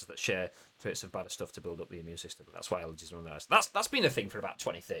lesser viruses that share traits of bad stuff to build up the immune system. That's why allergies run the That's been a thing for about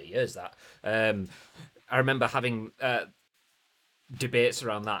 20-30 years. That I remember having debates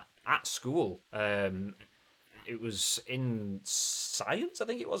around that at school. It was in science, I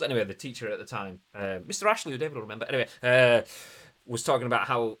think it was. Anyway, the teacher at the time, Mr. Ashley, who David will remember. Anyway, was talking about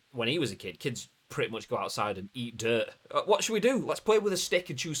how when he was a kid, kids pretty much go outside and eat dirt. What should we do? Let's play with a stick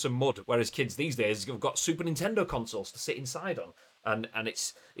and chew some mud. Whereas kids these days have got Super Nintendo consoles to sit inside on, and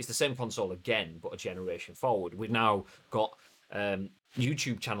it's the same console again, but a generation forward. We've now got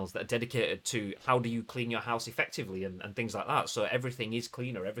YouTube channels that are dedicated to how do you clean your house effectively and things like that. So everything is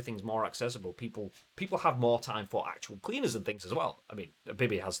cleaner, everything's more accessible. People have more time for actual cleaners and things as well. I mean,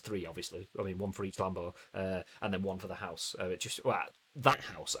 Bibby has 3, obviously. I mean, 1 for each Lambo, and then 1 for the house. That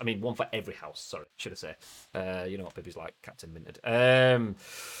house. I mean, 1 for every house. Sorry, should I say? You know what Bibby's like, Captain Minted.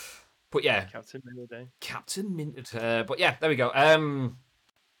 But yeah, Captain Minted. But yeah, there we go.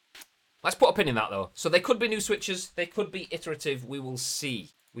 Let's put a pin in that, though. So they could be new Switches. They could be iterative. We will see.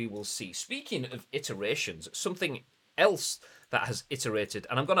 Speaking of iterations, something else that has iterated,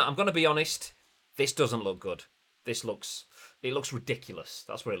 and I'm gonna be honest. This doesn't look good. It looks ridiculous.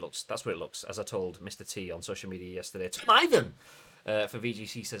 That's where it looks. As I told Mr. T on social media yesterday. Tom Ivan for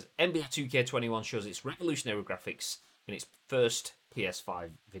VGC says NBA 2K21 shows its revolutionary graphics in its first PS5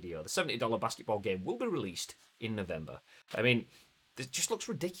 video. The $70 basketball game will be released in November. I mean, it just looks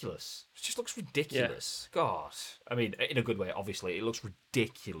ridiculous. Yeah. God. I mean, in a good way, obviously. It looks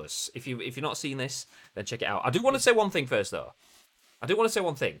ridiculous. If you're not seeing this, then check it out. I do want to say one thing first, though. I'm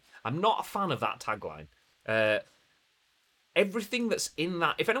not a fan of that tagline. Everything that's in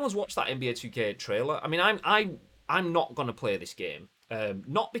that... If anyone's watched that NBA 2K trailer, I mean, I'm not going to play this game.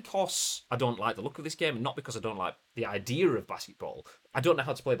 Not because I don't like the look of this game, and not because I don't like the idea of basketball. I don't know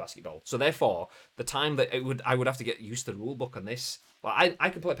how to play basketball, so therefore, the time that I would have to get used to the rule book on this. Well, I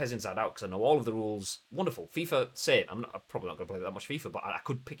can play PES Inside Out because I know all of the rules. Wonderful. FIFA, same. I'm probably not going to play that much FIFA, but I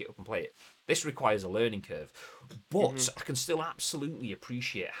could pick it up and play it. This requires a learning curve, but I can still absolutely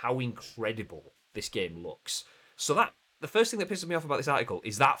appreciate how incredible this game looks. So the first thing that pisses me off about this article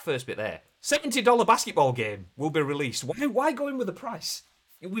is that first bit there. $70 basketball game will be released. Why go in with the price?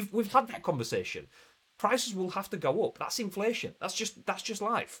 We've had that conversation. Prices will have to go up. That's inflation. That's just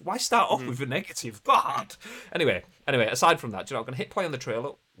life. Why start off with a negative? God. Anyway. Aside from that, I'm going to hit play on the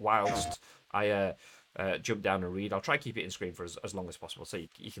trailer whilst I jump down and read. I'll try to keep it in screen for as long as possible so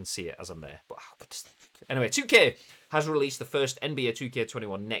you can see it as I'm there. But anyway, 2K has released the first NBA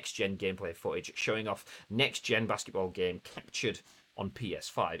 2K21 next gen gameplay footage showing off next gen basketball game captured on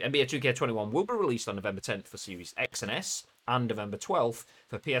PS5. NBA 2K21 will be released on November 10th for Series X and S and November 12th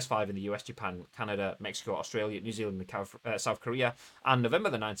for PS5 in the US, Japan, Canada, Mexico, Australia, New Zealand, and South Korea, and November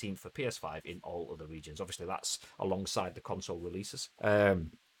the 19th for PS5 in all other regions. Obviously, that's alongside the console releases.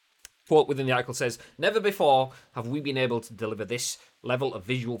 Quote within the article says, "Never before have we been able to deliver this level of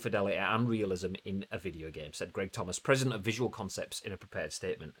visual fidelity and realism in a video game," said Greg Thomas, president of Visual Concepts, in a prepared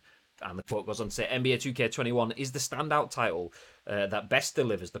statement. And the quote goes on to say, "NBA 2K21 is the standout title that best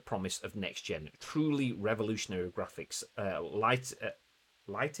delivers the promise of next gen, truly revolutionary graphics,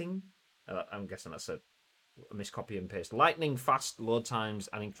 lighting. I'm guessing that's a miscopy and paste. Lightning fast load times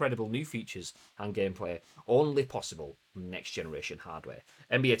and incredible new features and gameplay only possible from next generation hardware.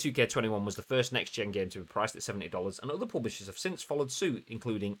 NBA 2K21 was the first next gen game to be priced at $70, and other publishers have since followed suit,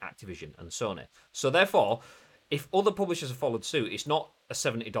 including Activision and Sony. So therefore, if other publishers have followed suit, it's not a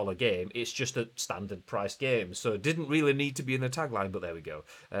 $70 game, it's just a standard price game. So it didn't really need to be in the tagline, but there we go.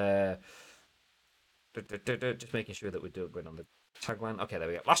 Just making sure that we're going on the tagline. Okay, there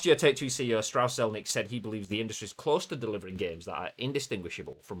we go. Last year, Take-Two CEO Strauss Zelnick said he believes the industry is close to delivering games that are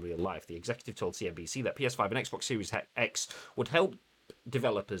indistinguishable from real life. The executive told CNBC that PS5 and Xbox Series X would help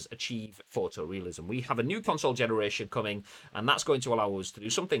developers achieve photorealism. "We have a new console generation coming, and that's going to allow us to do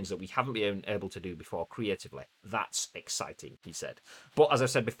some things that we haven't been able to do before creatively. That's exciting," he said. But as I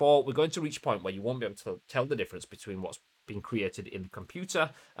said before, we're going to reach a point where you won't be able to tell the difference between what's been created in the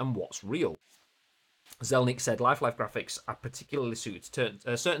computer and what's real. Zelnick said lifelike graphics are particularly suited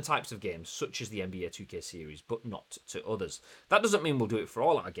to certain types of games, such as the NBA 2K series, but not to others. "That doesn't mean we'll do it for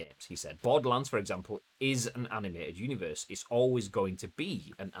all our games," he said. "Borderlands, for example, is an animated universe. It's always going to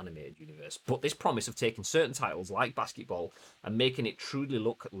be an animated universe. But this promise of taking certain titles like basketball and making it truly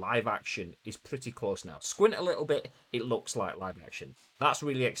look live action is pretty close now. Squint a little bit, it looks like live action. That's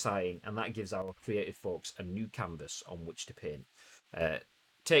really exciting, and that gives our creative folks a new canvas on which to paint."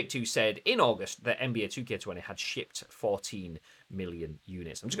 Take-Two said in August that NBA 2K20 had shipped 14 million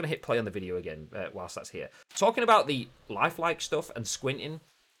units. I'm just going to hit play on the video again whilst that's here. Talking about the lifelike stuff and squinting,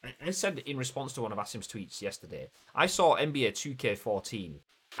 I said in response to one of Asim's tweets yesterday, I saw NBA 2K14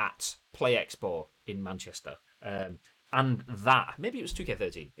 at Play Expo in Manchester. And that, maybe it was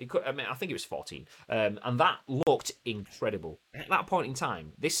 2K13. I think it was 14. And that looked incredible. At that point in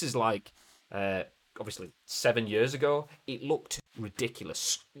time, this is like... obviously 7 years ago, it looked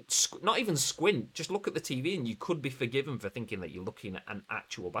ridiculous. Not even squint, just look at the TV and you could be forgiven for thinking that you're looking at an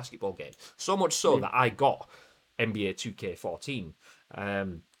actual basketball game. So much so that I got NBA 2K14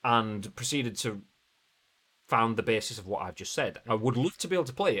 and proceeded to found the basis of what I've just said. I would love to be able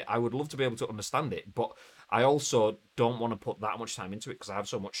to play it. I would love to be able to understand it, but I also don't want to put that much time into it because I have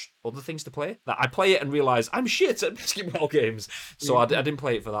so much other things to play that I play it and realize I'm shit at basketball games. So I didn't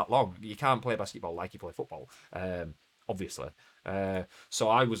play it for that long. You can't play basketball like you play football, obviously. So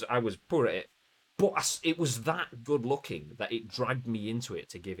I was poor at it. But it was that good looking that it dragged me into it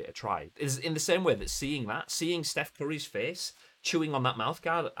to give it a try. It's in the same way that seeing Steph Curry's face chewing on that mouth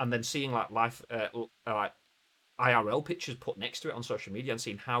guard, and then seeing like IRL pictures put next to it on social media and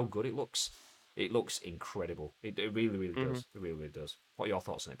seeing how good it looks incredible. It really, really does. It really, really does. What are your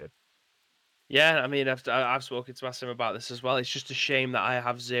thoughts on it, babe? Yeah, I mean, I've spoken to Asim about this as well. It's just a shame that I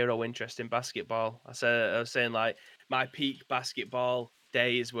have zero interest in basketball. I was saying like my peak basketball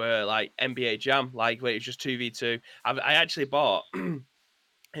days were like NBA Jam, like where it was just 2v2. I actually bought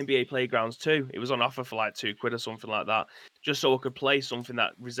NBA Playgrounds 2. It was on offer for like £2 or something like that, just so I could play something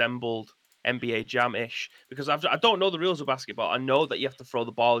that resembled NBA Jam-ish. Because I don't know the rules of basketball. I know that you have to throw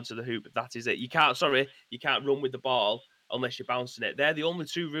the ball into the hoop. That is it. You can't run with the ball unless you're bouncing it. They're the only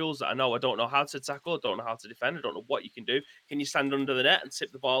two rules that I know. I don't know how to tackle. I don't know how to defend. I don't know what you can do. Can you stand under the net and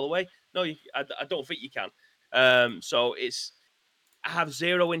tip the ball away? No, I don't think you can. So I have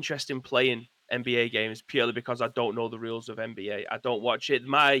zero interest in playing NBA games purely because I don't know the rules of NBA. I don't watch it.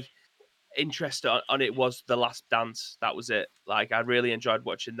 My interest on it was The Last Dance. That was it. Like, I really enjoyed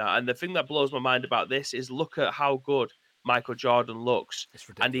watching that. And the thing that blows my mind about this is look at how good Michael Jordan looks. It's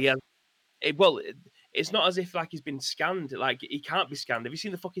And ridiculous. it's not as if like he's been scanned. Like, he can't be scanned. Have you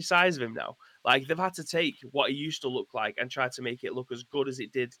seen the fucking size of him now? Like, they've had to take what he used to look like and try to make it look as good as he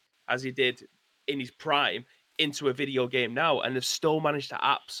did in his prime into a video game now, and they've still managed to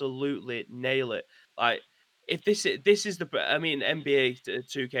absolutely nail it. Like, if this is the, I mean, NBA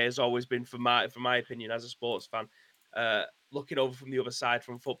 2K has always been, for my opinion as a sports fan, looking over from the other side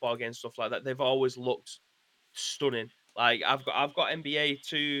from football games, stuff like that, they've always looked stunning. Like I've got NBA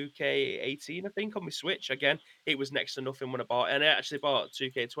 2K18, I think, on my Switch. Again, it was next to nothing when I bought, and I actually bought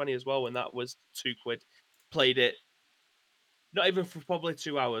 2K20 as well when that was £2. Played it not even for probably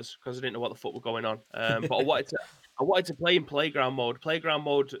 2 hours because I didn't know what the fuck was going on. But I wanted to play in playground mode. Playground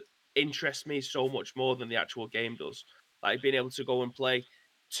mode interests me so much more than the actual game does. Like being able to go and play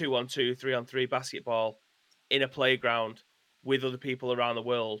 2-on-2, 3-on-3 basketball in a playground with other people around the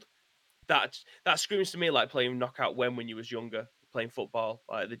world that screams to me like playing knockout when you was younger, playing football.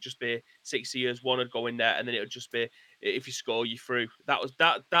 Like there'd just be 60 years, one would go in there, and then it would just be if you score, you through. That was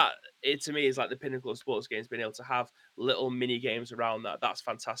that it to me is like the pinnacle of sports games, being able to have little mini games around that. That's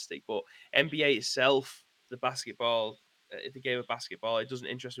fantastic. But NBA itself, the basketball, the game of basketball, it doesn't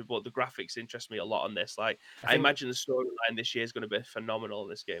interest me, but the graphics interest me a lot on this. Like I I think imagine the storyline this year is going to be phenomenal in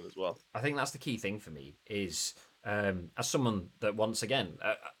this game as well. I think that's the key thing for me is as someone that once again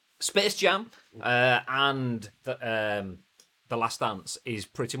Space Jam and the Last Dance is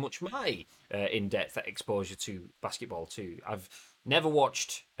pretty much my in-depth exposure to basketball too. I've never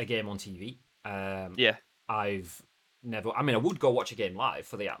watched a game on TV. Yeah, I've never. I mean, I would go watch a game live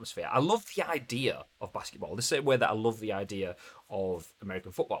for the atmosphere. I love the idea of basketball the same way that I love the idea of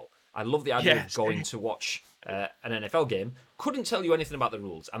American football. I love the idea of yes, going to watch an NFL game. Couldn't tell you anything about the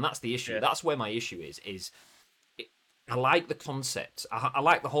rules, and that's the issue. yeah, That's where my issue is. I like the concept. I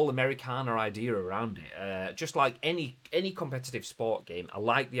like the whole Americana idea around it. Just like any competitive sport game, I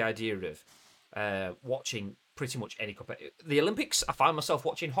like the idea of watching pretty much any competitive. The Olympics, I find myself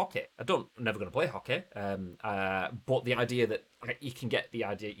watching hockey. I'm never going to play hockey, but the idea that you can get the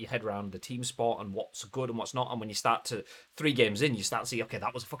idea your head around the team sport and what's good and what's not, and when you start to 3 games in, you start to see, okay,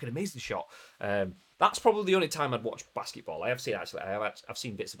 that was a fucking amazing shot. That's probably the only time I'd watch basketball. I've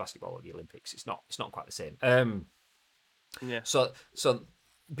seen bits of basketball at the Olympics. It's not quite the same. yeah. So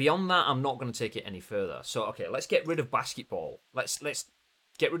beyond that, I'm not going to take it any further. So okay, let's get rid of basketball. Let's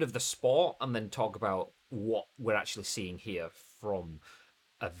get rid of the sport and then talk about what we're actually seeing here from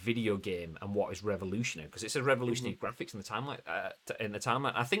a video game and what is revolutionary, because it's a Mhm. revolutionary graphics in the timeline. In the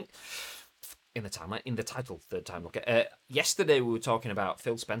timeline, I think in the timeline, in the title, third time. Okay. Yesterday we were talking about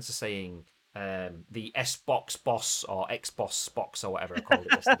Phil Spencer saying the S box boss or X boss box or whatever I called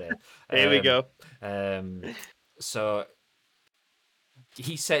it yesterday. Here we Um, go. um, so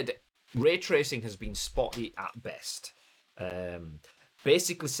he said ray tracing has been spotty at best. Um,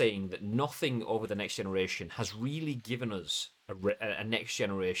 Basically saying that nothing over the next generation has really given us a next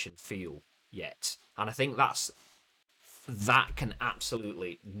generation feel yet. And I think that can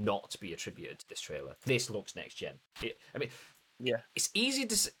absolutely not be attributed to this trailer. This looks next gen. I mean, Yeah. it's easy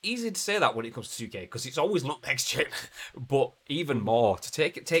to say that when it comes to 2K because it's always looked next gen, but even Mhm. more to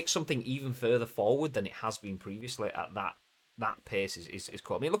take something even further forward than it has been previously at that pace is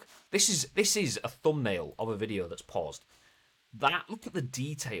cool. I mean, look, this is a thumbnail of a video that's paused. Look at the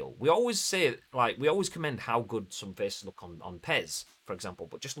detail. We always say we always commend how good some faces look on Pez, for example,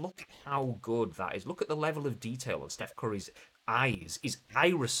 but just look at how good that is. Look at the level of detail on Steph Curry's eyes, his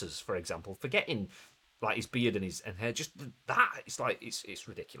irises, for example. Forgetting like his beard and his and hair, just that it's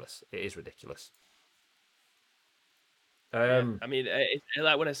ridiculous. It is ridiculous. Yeah, Um, I mean, it's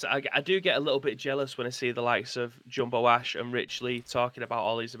like when I do get a little bit jealous when I see the likes of Jumbo Ash and Rich Lee talking about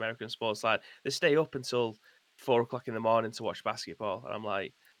all these American sports. Like they stay up until 4 o'clock in the morning to watch basketball, and I'm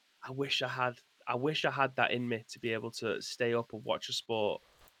like, I wish I had, I wish I had that in me to be able to stay up and watch a sport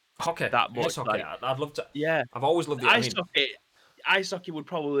Hockey, that much. ice hockey. Like, I'd love to. yeah, I've always loved it. I ice mean, hockey, ice hockey would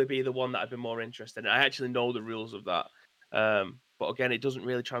probably be the one that I'd be more interested in. I actually know the rules of that, but again, it doesn't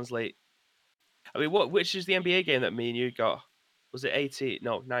really translate. I mean, which is the NBA game that me and you got? Was it 18?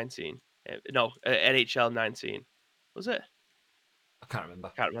 No, 19. No, NHL 19. Was it? I can't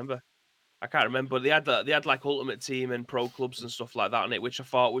remember. Can't remember. I can't remember. But they had like Ultimate Team and pro clubs and stuff like that on it, which I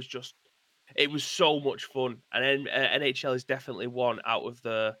thought was just it was so much fun. And then NHL is definitely one out of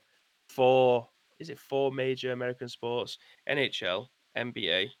the four. Is it four major American sports? NHL,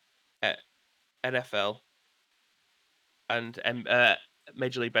 NBA, uh, NFL, and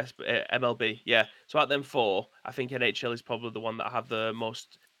Major League Best MLB. Yeah. So out them four, I think NHL is probably the one that I have the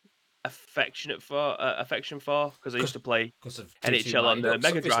most affection for because I used Because to play because of two NHL on Mighty the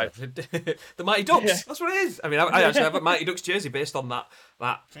Ducks, Mega obviously. Drive. The Mighty Yeah. Ducks. That's what it is. I mean, I actually have a Mighty Ducks jersey based on that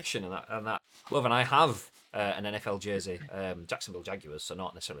fashion and that love, and I have an NFL jersey, Jacksonville Jaguars, so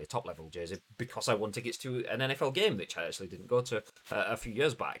not necessarily a top level jersey, because I won tickets to an NFL game, which I actually didn't go to a few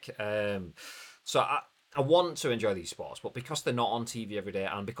years back. So I want to enjoy these sports, but because they're not on TV every day,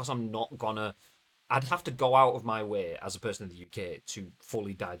 and because I'm not gonna I'd have to go out of my way as a person in the UK to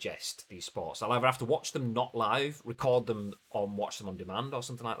fully digest these sports. I'll either have to watch them not live, record them, or watch them on demand, or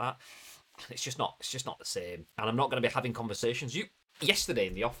something like that. it's just not the same. And I'm not going to be having conversations. Yesterday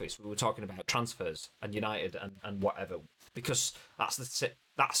in the office we were talking about transfers and United and whatever, because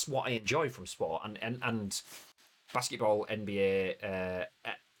that's what I enjoy from sport, and basketball, NBA,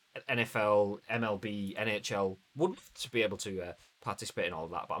 NFL, MLB, NHL would love to be able to participate in all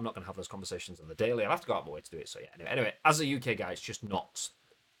of that, but I'm not going to have those conversations on the daily. I'll have to go out my way to do it. So yeah, anyway, as a UK guy, it's just not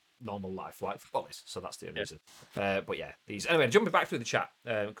normal life like football is. So that's the only Yeah. reason. But yeah, these anyway. Jumping back through the chat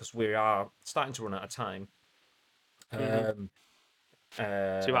because we are starting to run out of time. Mm-hmm. Um,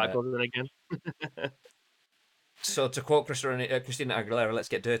 See what I uh, got then again. so to quote Christina Aguilera, "Let's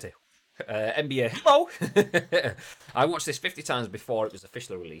get dirty." NBA, hello. I watched this 50 times before it was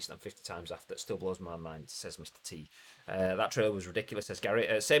officially released and 50 times after. It still blows my mind, says Mr. T. That trailer was ridiculous, says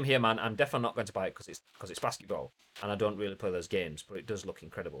Gary. Same here, man. I'm definitely not going to buy it because it's basketball and I don't really play those games, but it does look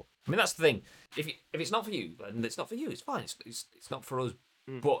incredible. I mean, that's the thing. If it's not for you, then it's not for you. It's fine. It's not for us.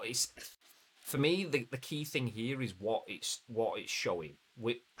 Mm. But it's for me the key thing here is what it's showing.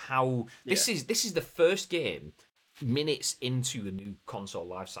 How Yeah. this is the first game minutes into the new console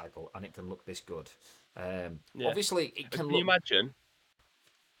life cycle and it can look this good. Yeah. Obviously it can Can you look imagine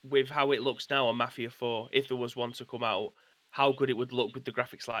with how it looks now on Mafia 4, if there was one to come out, how good it would look with the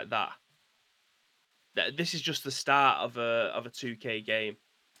graphics like that? This is just the start of a 2K game.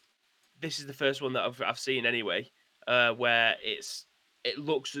 This is the first one that I've seen anyway, where it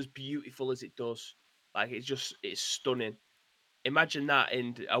looks as beautiful as it does. Like it's stunning. Imagine that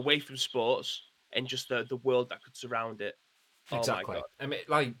in away from sports and just the world that could surround it. Oh my exactly. god. I mean,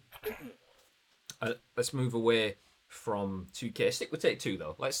 like, let's move away from 2K. Stick with Take Two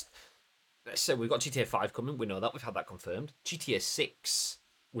though. Let's say we've got GTA 5 coming. We know that we've had that confirmed. GTA 6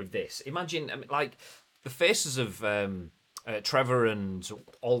 with this. Imagine, I mean, like the faces of Trevor and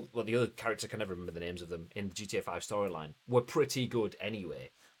the other characters. I can never remember the names of them in the GTA 5 storyline. Were pretty good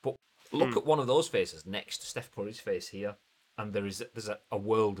anyway. But look Mm, at one of those faces next to Steph Curry's face here, and there's a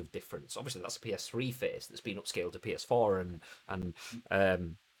world of difference. Obviously, that's a PS3 face that's been upscaled to PS4, and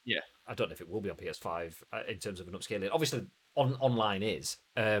yeah. I don't know if it will be on PS5 in terms of an upscaling. Obviously, online is,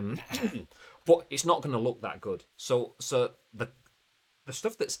 but it's not going to look that good. So the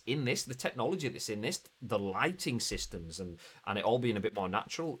stuff that's in this, the technology that's in this, the lighting systems, and it all being a bit more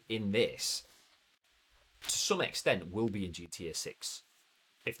natural in this, to some extent, will be in GTA 6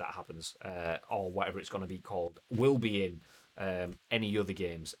 if that happens, or whatever it's going to be called, will be in any other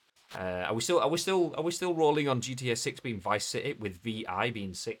games. Are we still rolling on GTA 6 being Vice City with VI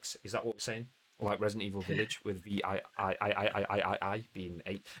being 6? Is that what we're saying? Or like Resident Evil Village with VI being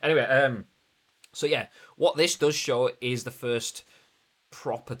 8. Anyway, so yeah, what this does show is the first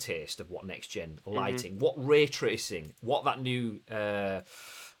proper taste of what next gen Hmm. lighting, what ray tracing, what that new CPU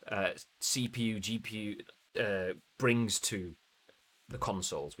GPU brings to the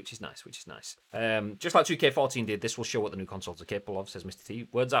consoles, which is nice, just like 2K14 did, this will show what the new consoles are capable of, says Mr. T.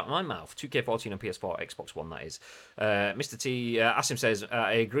 Words out of my mouth. 2K14 on PS4, Xbox One, that is. Mr. T, Asim says,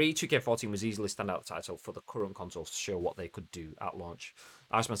 I agree, 2K14 was easily standout title for the current consoles to show what they could do at launch.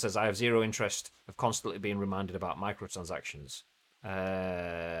 Iceman says, I have zero interest of constantly being reminded about microtransactions.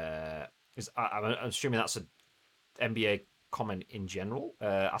 I'm assuming that's an NBA comment in general.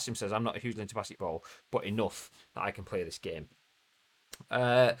 Asim says, I'm not hugely into basketball, but enough that I can play this game.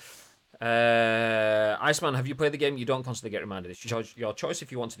 Uh, Iceman, have you played the game? You don't constantly get reminded. It's your choice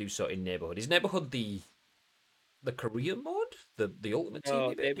if you want to do so in Neighborhood. Is Neighborhood the career mode, the ultimate team?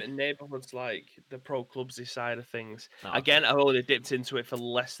 Oh, Maybe. neighborhoods like the pro clubsy side of things. Oh, okay. Again, I've only dipped into it for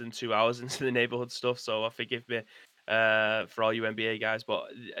less than 2 hours into the neighborhood stuff, so forgive me for all you NBA guys. But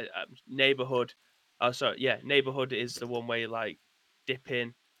neighborhood, oh sorry, yeah, neighborhood is the one where you like dip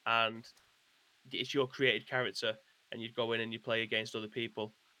in and it's your created character, and you go in and you play against other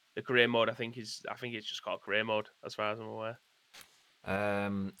people. The career mode, I think it's just called career mode, as far as I'm aware.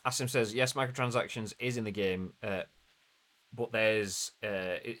 Asim says yes, microtransactions is in the game, but there's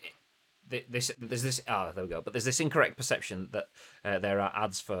there's this there we go. But there's this incorrect perception that there are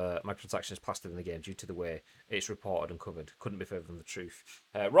ads for microtransactions plastered in the game due to the way it's reported and covered. Couldn't be further from the truth.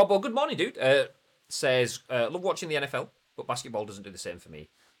 Robbo, good morning, dude. Says love watching the NFL, but basketball doesn't do the same for me.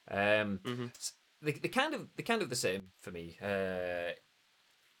 Hmm. They kind of the same for me.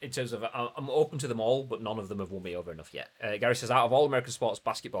 In terms of, I'm open to them all, but none of them have won me over enough yet. Gary says, out of all American sports,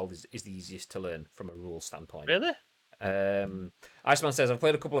 basketball is the easiest to learn from a rules standpoint. Really? Iceman says, I've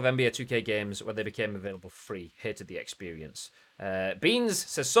played a couple of NBA 2K games when they became available for free. Hated the experience. Beans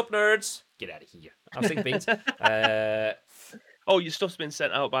says, sup nerds. Get out of here. I've seen Beans. Oh, your stuff's been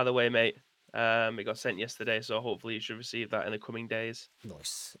sent out, by the way, mate. It got sent yesterday, so hopefully you should receive that in the coming days.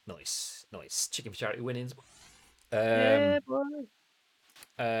 Nice. Chicken for charity winnings. Yeah, Um, boy.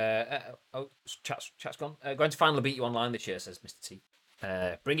 Chat's gone. Going to finally beat you online this year, says Mr. T.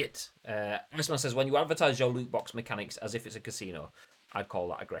 Bring it. Iceman says, when you advertise your loot box mechanics as if it's a casino, I'd call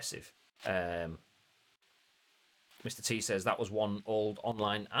that aggressive. Mr. T says that was one old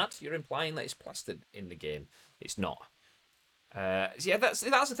online ad. You're implying that it's plastered in the game. It's not. So yeah, that's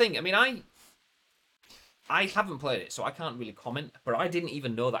the thing. I mean, I haven't played it, so I can't really comment. But I didn't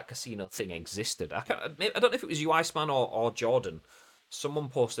even know that casino thing existed. I don't know if it was you, Iceman, or Jordan. Someone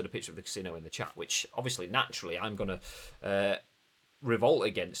posted a picture of the casino in the chat, which obviously, naturally, I'm gonna revolt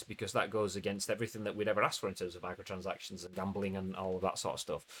against because that goes against everything that we'd ever asked for in terms of microtransactions and gambling and all of that sort of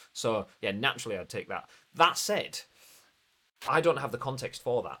stuff. So yeah, naturally, I'd take that. That said, I don't have the context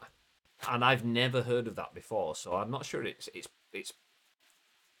for that, and I've never heard of that before. So I'm not sure it's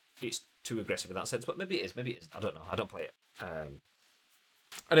too aggressive in that sense, but maybe it is. Maybe it is. I don't know. I don't play it.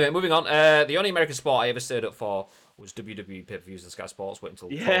 Anyway, moving on. The only American sport I ever stayed up for was WWE pay-per-views and Sky Sports. Wait until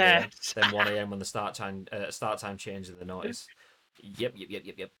 12 a.m. Yes. Then 1 a.m. when the start time changed in the notice. Yep.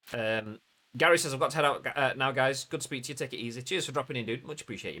 Gary says, I've got to head out now, guys. Good to speak to you. Take it easy. Cheers for dropping in, dude. Much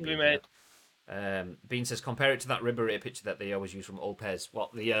appreciate you being here. Bean says, compare it to that Ribberate picture that they always use from Old Pez.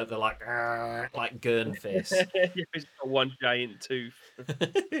 What, the like Gurn face. He's got one giant tooth.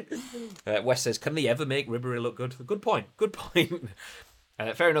 Wes says, can they ever make Ribberate look good? Good point.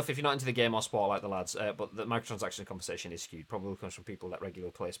 Fair enough if you're not into the game or sport like the lads, but the microtransaction conversation is skewed. Probably comes from people that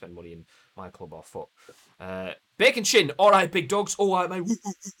regularly play, spend money in my club or foot. Bacon Chin, all right, big dogs, all right, mate.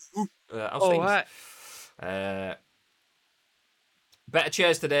 How's things? Right. Better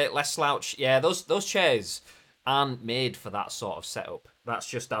chairs today, less slouch. Yeah, those chairs aren't made for that sort of setup. That's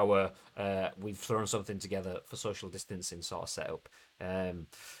just our we've thrown something together for social distancing sort of setup.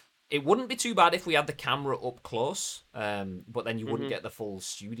 It wouldn't be too bad if we had the camera up close, but then you wouldn't get the full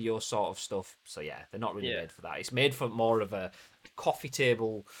studio sort of stuff. So yeah, they're not really made for that. It's made for more of a coffee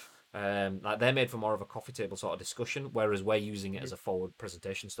table. Like they're made for more of a coffee table sort of discussion, whereas we're using it as a forward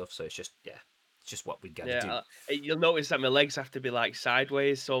presentation stuff. So it's just it's just what we gotta do. You'll notice that my legs have to be like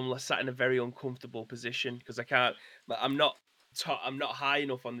sideways, so I'm sat in a very uncomfortable position because I can't. I'm not. I'm not high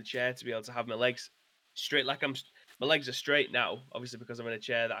enough on the chair to be able to have my legs straight. My legs are straight now, obviously because I'm in a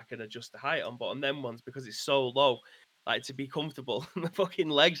chair that I can adjust the height on. But on them ones, because it's so low, like to be comfortable, the fucking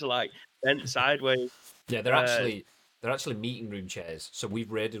legs are like bent sideways. Yeah, they're actually meeting room chairs. So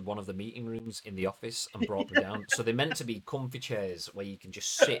we've raided one of the meeting rooms in the office and brought them down. So they're meant to be comfy chairs where you can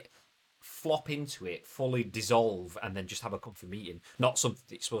just sit, flop into it, fully dissolve, and then just have a comfy meeting. Not something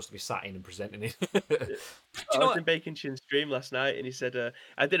that you're supposed to be sat in and presenting in. I was in Bacon Chin's stream last night, and he said,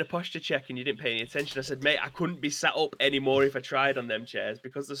 "I did a posture check, and you didn't pay any attention." I said, "Mate, I couldn't be sat up anymore if I tried on them chairs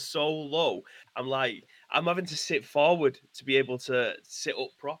because they're so low. I'm having to sit forward to be able to sit up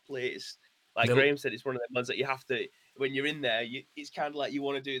properly. It's like They'll, Graham said, it's one of the ones that you have to. When you're in there, it's kind of like you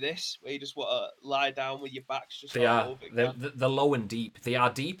want to do this, where you just want to lie down with your back's just They all are. over. They're low and deep. They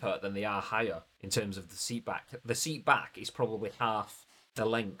are deeper than they are higher in terms of the seat back. The seat back is probably half the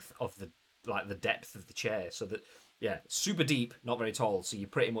length of the depth of the chair. So that super deep, not very tall. So you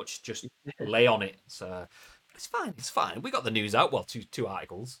pretty much just lay on it. So it's fine. It's fine. We got the news out. Well, two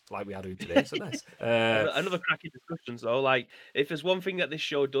articles like we are doing today. So nice. Another cracking discussions though. Like if there's one thing that this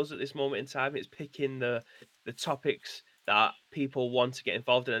show does at this moment in time, it's picking the topics that people want to get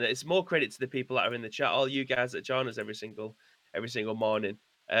involved in, and it's more credit to the people that are in the chat. All you guys that join us every single morning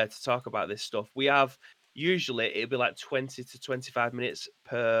to talk about this stuff. We have usually it'll be like 20 to 25 minutes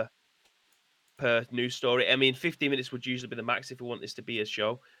per news story. I mean, 15 minutes would usually be the max if we want this to be a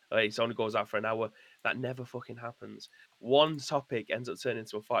show. It only goes out for an hour. That never fucking happens. One topic ends up turning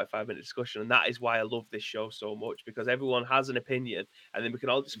into a 45-minute discussion, and that is why I love this show so much, because everyone has an opinion, and then we can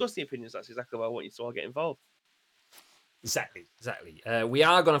all discuss the opinions. That's exactly why I want you to all get involved. Exactly. We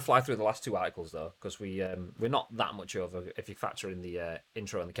are going to fly through the last two articles though, because we're not that much over if you factor in the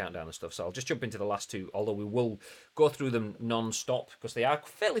intro and the countdown and stuff. So I'll just jump into the last two, although we will go through them non-stop because they are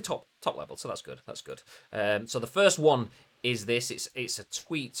fairly top level. So that's good. So the first one is this. It's a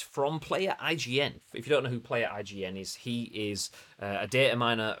tweet from player IGN. If you don't know who player IGN is, he is a data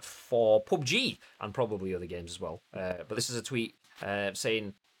miner for PUBG and probably other games as well. But this is a tweet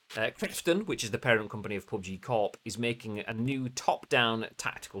saying. Crafton, which is the parent company of PUBG Corp, is making a new top-down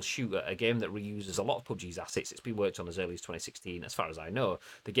tactical shooter, a game that reuses a lot of PUBG's assets. It's been worked on as early as 2016, as far as I know.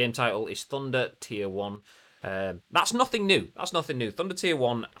 The game title is Thunder Tier 1. That's nothing new. Thunder Tier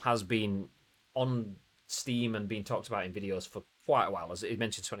 1 has been on Steam and been talked about in videos for quite a while, as it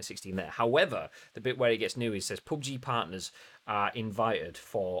mentioned 2016 there. However, the bit where it gets new is says PUBG partners are invited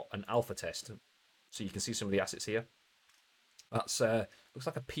for an alpha test. So you can see some of the assets here. That's looks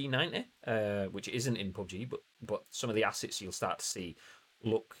like a P90, which isn't in PUBG, but some of the assets you'll start to see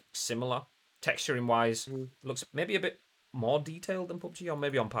look similar. Texturing wise, Mm. looks maybe a bit more detailed than PUBG, or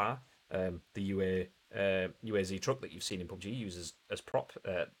maybe on par. The UAZ truck that you've seen in PUBG uses as prop.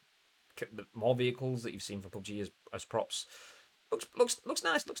 The more vehicles that you've seen for PUBG as props. Looks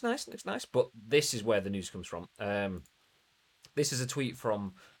nice. Looks nice. But this is where the news comes from. This is a tweet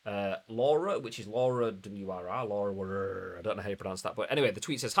from Laura, which is Laura WRR. Laura, I don't know how you pronounce that. But anyway, the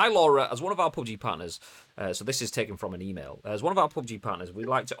tweet says, "Hi, Laura. As one of our PUBG partners," so this is taken from an email. As one of our PUBG partners, we'd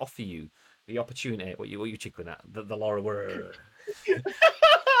like to offer you the opportunity. What you chickling at? The Laura.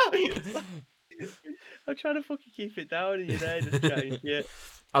 I'm trying to fucking keep it down, and you're there just chatting shit.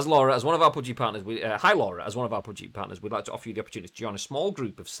 As Laura, as one of our PUBG partners, hi Laura, as one of our PUBG partners, we'd like to offer you the opportunity to join a small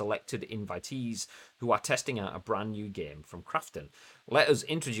group of selected invitees who are testing out a brand new game from Crafton. Let us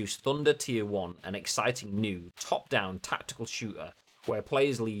introduce Thunder Tier 1, an exciting new top-down tactical shooter where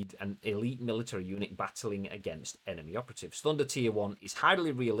players lead an elite military unit battling against enemy operatives. Thunder Tier 1 is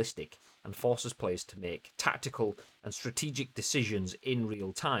highly realistic and forces players to make tactical and strategic decisions in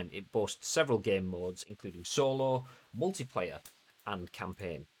real time. It boasts several game modes, including solo, multiplayer, and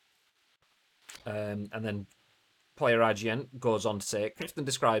campaign. And then player IGN goes on to say, Clifton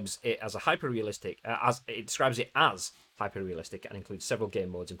describes it as a hyper-realistic, hyper-realistic and includes several game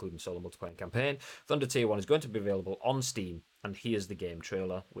modes, including solo, multiplayer, and campaign. Thunder Tier 1 is going to be available on Steam, and here's the game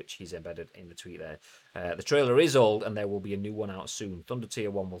trailer, which he's embedded in the tweet there. The trailer is old, and there will be a new one out soon. Thunder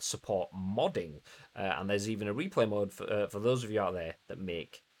Tier 1 will support modding, and there's even a replay mode for those of you out there that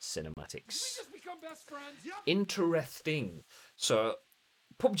make cinematics. Yep. Interesting. So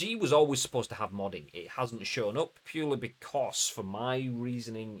PUBG was always supposed to have modding. It hasn't shown up purely because, for my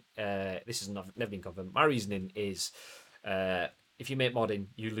reasoning, this has never been confirmed. My reasoning is if you make modding,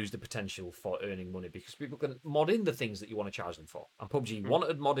 you lose the potential for earning money because people can mod in the things that you want to charge them for. And PUBG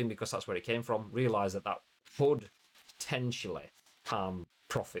wanted modding because that's where it came from, realised that could potentially harm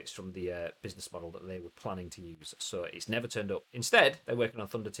profits from the business model that they were planning to use. So it's never turned up. Instead, they're working on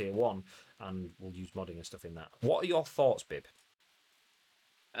Thunder Tier 1 and will use modding and stuff in that. What are your thoughts, Bib?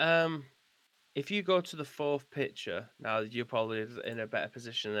 If you go to the fourth picture, now you're probably in a better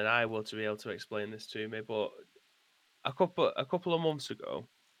position than I will to be able to explain this to me. But a couple of months ago,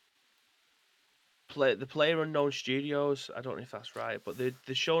 the Player Unknown Studios, I don't know if that's right, but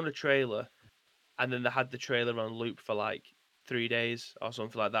they shown a trailer, and then they had the trailer on loop for like 3 days or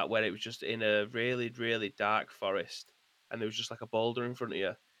something like that, where it was just in a really really dark forest, and there was just like a boulder in front of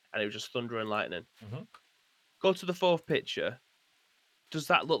you, and it was just thunder and lightning. Mm-hmm. Go to the fourth picture. Does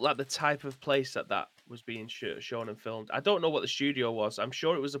that look like the type of place that was being shown and filmed? I don't know what the studio was. I'm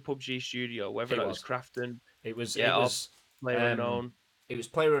sure it was a PUBG studio, whether that was Crafton, It was. yeah, It or was. Player Unknown. It was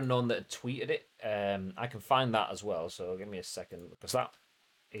Player Unknown that had tweeted it. I can find that as well. So give me a second because that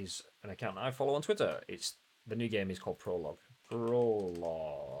is an account I follow on Twitter. It's the new game is called Prologue.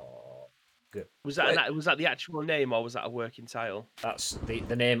 Prologue. Was that the actual name or was that a working title? That's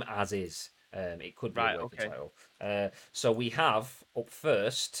the name as is. It could be Right, a working okay. title. So we have up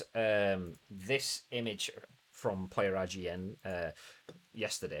first this image from Player IGN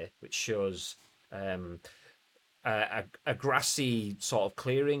yesterday, which shows a grassy sort of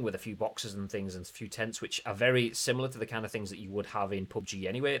clearing with a few boxes and things and a few tents, which are very similar to the kind of things that you would have in PUBG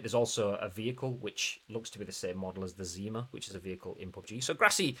anyway. There's also a vehicle which looks to be the same model as the Zima, which is a vehicle in PUBG. So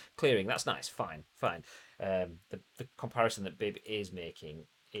grassy clearing, that's nice, fine. The comparison that Bib is making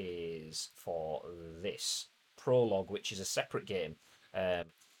is for this Prologue, which is a separate game.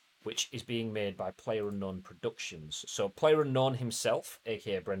 Which is being made by Player Unknown Productions. So Player Unknown himself,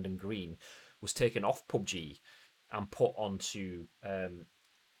 aka Brendan Green, was taken off PUBG and put onto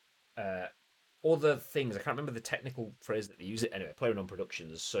other things. I can't remember the technical phrase that they use it. Anyway, PlayerUnknown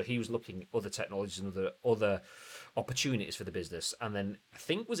Productions. So he was looking at other technologies and other opportunities for the business. And then I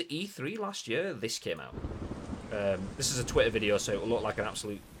think was it E3 last year? This came out. This is a Twitter video, so it will look like an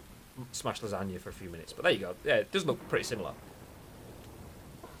absolute smashed lasagna for a few minutes. But there you go. Yeah, it does look pretty similar.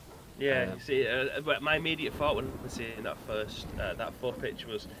 Yeah, you see, but my immediate thought when I was seeing that fourth picture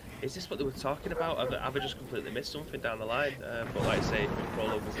was, is this what they were talking about? Have I just completely missed something down the line? But like I say,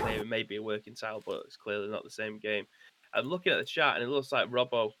 Prologue was the name, it may be a working title, but it's clearly not the same game. I'm looking at the chat, and it looks like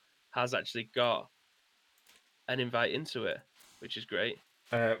Robbo has actually got an invite into it, which is great.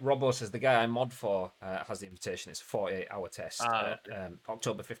 Robbo says the guy I mod for has the invitation. It's a 48-hour test, Okay.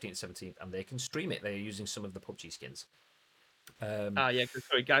 October 15th, 17th, and they can stream it. They're using some of the PUBG skins. Yeah,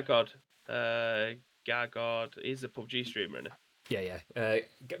 sorry, Gagod. Gagod is a PUBG streamer, isn't he? Yeah.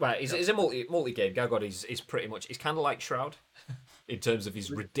 Well, he's a multi game. Gagod is pretty much. He's kind of like Shroud in terms of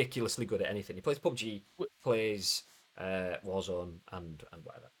he's ridiculously good at anything. He plays PUBG, plays Warzone, and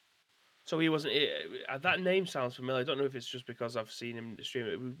whatever. So he wasn't. That name sounds familiar. I don't know if it's just because I've seen him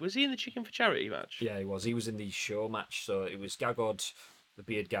stream. Was he in the Chicken for Charity match? Yeah, he was. He was in the show match, so it was Gagod, the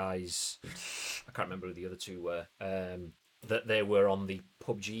Beard guys. I can't remember who the other two were. That they were on the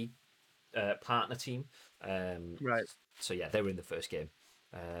PUBG partner team. Um, Right. so yeah, they were in the first game.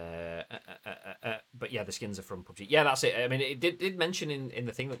 But yeah, the skins are from PUBG. Yeah, that's it. I mean, it did mention in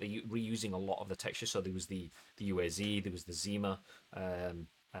the thing that they're reusing a lot of the texture. So there was the UAZ, there was the Zima,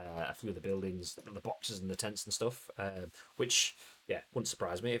 a few of the buildings, the boxes and the tents and stuff. Which yeah, wouldn't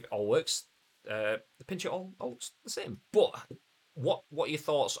surprise me if it all works. The pinch it all looks the same. But what are your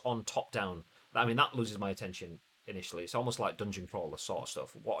thoughts on top down? I mean, that loses my attention initially. It's almost like dungeon crawler sort of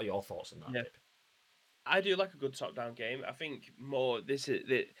stuff. What are your thoughts on that, Yeah. Dip? I do like a good top-down game. I think more this is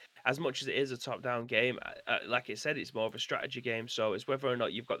as much as it is a top-down game. Like I said, it's more of a strategy game. So it's whether or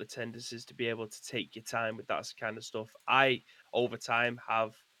not you've got the tendencies to be able to take your time with that kind of stuff. I over time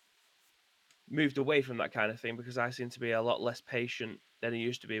have moved away from that kind of thing because I seem to be a lot less patient than I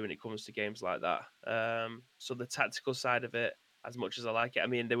used to be when it comes to games like that. So the tactical side of it, as much as I like it, I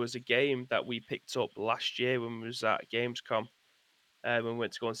mean, there was a game that we picked up last year when we was at Gamescom, when we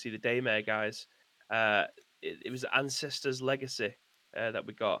went to go and see the Daymare guys. Uh, it was Ancestors Legacy that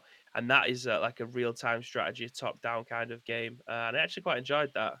we got, and that is like a real time strategy, top down kind of game, and I actually quite enjoyed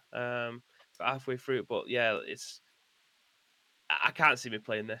that. Got halfway through it, but yeah, I can't see me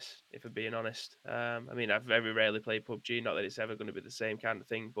playing this, if I'm being honest. I mean, I've very rarely played PUBG, not that it's ever going to be the same kind of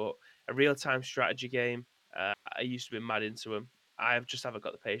thing, but a real time strategy game, I used to be mad into them. I just haven't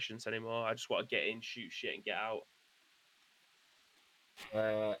got the patience anymore. I just want to get in, shoot shit, and get out.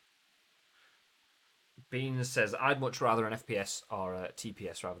 Uh, Bean says, I'd much rather an FPS or a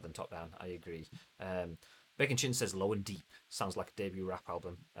TPS rather than top down. I agree. Bacon Chin says, low and deep. Sounds like a debut rap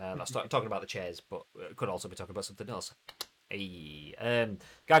album. That's talking about the chairs, but it could also be talking about something else. Hey,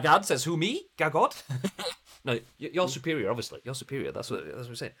 Gagad says, who, me? Gagod? No, you're superior, obviously. You're superior. That's what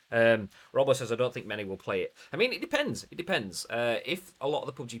I'm saying. Robo says, I don't think many will play it. I mean, it depends. It depends. If a lot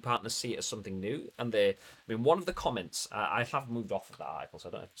of the PUBG partners see it as something new, and I mean, one of the comments, I have moved off of that article, so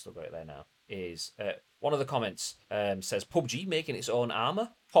I don't know if I've still got it there now, is one of the comments says, PUBG making its own armor,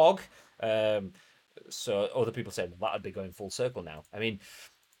 Pog. So other people said, well, that'd be going full circle now. I mean,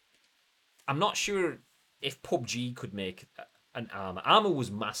 I'm not sure if PUBG could make an armor. Armor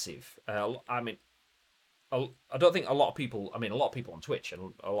was massive. I mean, I don't think a lot of people. I mean, a lot of people on Twitch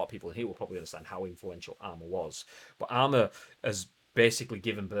and a lot of people here will probably understand how influential Armor was. But Armor has basically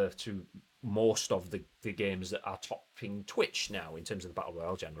given birth to most of the games that are topping Twitch now in terms of the battle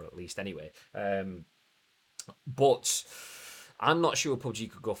royale genre, at least anyway. But I'm not sure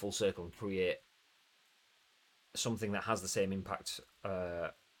PUBG could go full circle and create something that has the same impact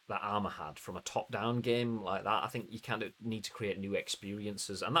that Armor had from a top-down game like that. I think you kind of need to create new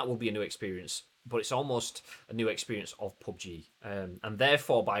experiences, and that will be a new experience. But it's almost a new experience of PUBG, and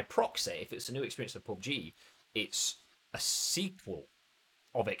therefore, by proxy, if it's a new experience of PUBG, it's a sequel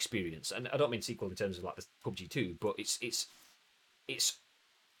of experience. And I don't mean sequel in terms of like the PUBG 2, but it's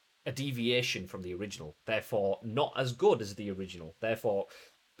a deviation from the original. Therefore, not as good as the original. Therefore,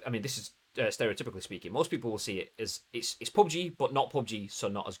 I mean, this is stereotypically speaking. Most people will see it as it's PUBG, but not PUBG, so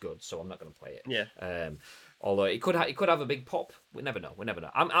not as good. So I'm not going to play it. Yeah. Although it could have a big pop. We never know. We never know.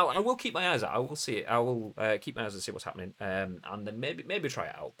 I will keep my eyes out. I will see it. I will keep my eyes and see what's happening. And then maybe try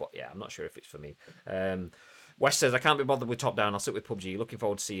it out. But yeah, I'm not sure if it's for me. West says, I can't be bothered with top down. I'll sit with PUBG. Looking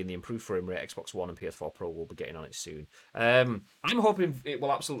forward to seeing the improved frame rate. Xbox One and PS4 Pro will be getting on it soon. I'm hoping it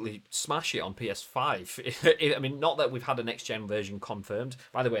will absolutely smash it on PS5. I mean, not that we've had a next gen version confirmed.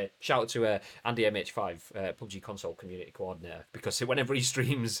 By the way, shout out to Andy MH5, PUBG console community coordinator, because whenever he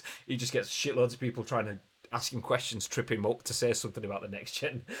streams, he just gets shitloads of people trying to ask him questions, trip him up to say something about the next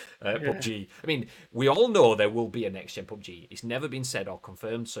gen PUBG. I mean, we all know there will be a next gen PUBG. It's never been said or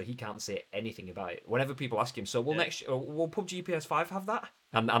confirmed, so he can't say anything about it. Whenever people ask him, so will PUBG PS5 have that?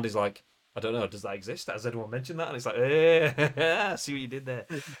 And Andy's like, I don't know. Does that exist? Has anyone mentioned that? And it's like, see what you did there.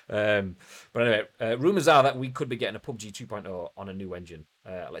 But anyway, rumors are that we could be getting a PUBG 2.0 on a new engine.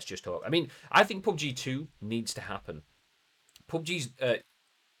 Let's just hope. I mean, I think PUBG 2 needs to happen. PUBG's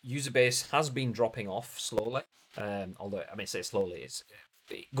user base has been dropping off slowly. Although I may say slowly,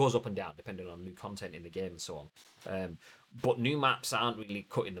 it goes up and down depending on new content in the game and so on. But new maps aren't really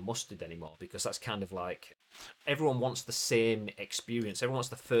cutting the mustard anymore, because that's kind of like everyone wants the same experience. Everyone wants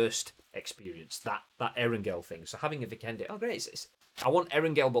the first experience, that Erangel thing. So having a Vikendi, oh great, I want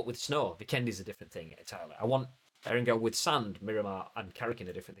Erangel but with snow. Vikendi's a different thing entirely. I want Erangel with sand, Miramar and Karakin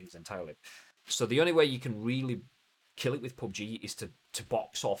are different things entirely. So the only way you can really kill it with PUBG is to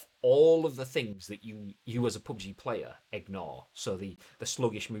box off all of the things that you as a PUBG player ignore. So the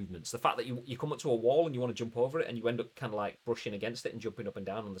sluggish movements, the fact that you come up to a wall and you want to jump over it and you end up kind of like brushing against it and jumping up and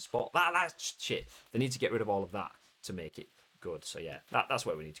down on the spot. That's shit. They need to get rid of all of that to make it good. So yeah, that's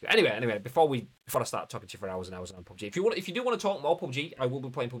where we need to go. Anyway, before I start talking to you for hours and hours on PUBG, if you do want to talk more PUBG, I will be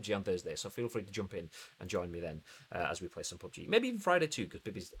playing PUBG on Thursday. So feel free to jump in and join me then as we play some PUBG. Maybe even Friday too, because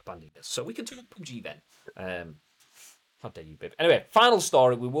Bibby's abandoning us. So we can talk PUBG then. How dare you, Bib? Anyway, final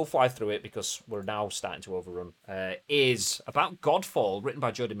story. We will fly through it because we're now starting to overrun. Is about Godfall, written by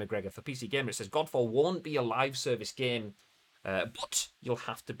Jody McGregor for PC Gamer. It says Godfall won't be a live service game, but you'll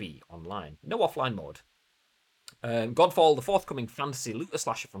have to be online. No offline mode. Godfall, the forthcoming fantasy looter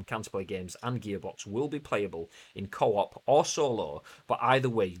slasher from Counterplay Games and Gearbox, will be playable in co-op or solo, but either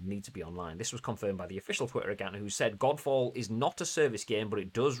way, you need to be online. This was confirmed by the official Twitter account, who said Godfall is not a service game, but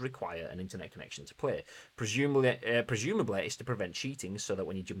it does require an internet connection to play. Presumably, it's to prevent cheating, so that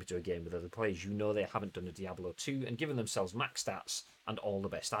when you jump into a game with other players, you know they haven't done a Diablo 2 and given themselves max stats and all the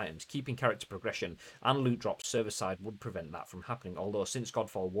best items. Keeping character progression and loot drops server side would prevent that from happening. Although since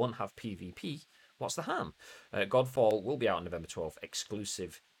Godfall won't have PvP, what's the harm? Godfall will be out on November 12th,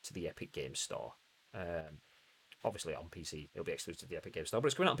 exclusive to the Epic Games Store. Obviously on PC, it'll be exclusive to the Epic Games Store, but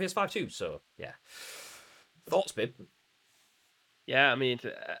it's coming out on PS5 too. So yeah, thoughts, Bib? Yeah, I mean,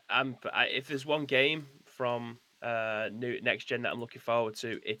 if there's one game from new next gen that I'm looking forward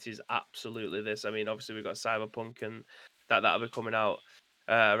to, it is absolutely this. I mean, obviously we've got Cyberpunk and that'll be coming out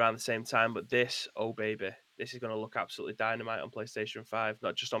around the same time, but this, oh baby, this is going to look absolutely dynamite on PlayStation 5,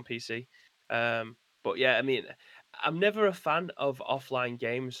 not just on PC. But yeah, I mean, I'm never a fan of offline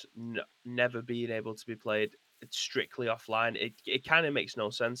games never being able to be played strictly offline. It kind of makes no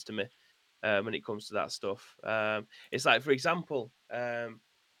sense to me when it comes to that stuff. It's like, for example, I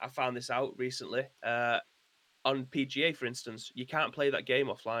found this out recently on PGA, for instance. You can't play that game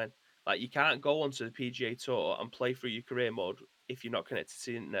offline. Like, you can't go onto the PGA Tour and play through your career mode if you're not connected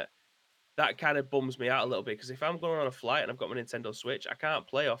to the internet. That kind of bums me out a little bit because if I'm going on a flight and I've got my Nintendo Switch, I can't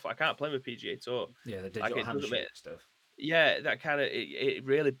play off. I can't play my PGA Tour. Yeah, the Like, digital it doesn't make. handshake stuff. Yeah, that kind of it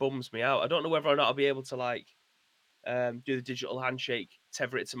really bums me out. I don't know whether or not I'll be able to like do the digital handshake,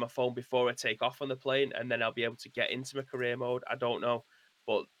 tether it to my phone before I take off on the plane, and then I'll be able to get into my career mode. I don't know,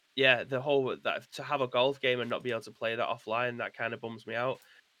 but yeah, the whole that to have a golf game and not be able to play that offline, that kind of bums me out.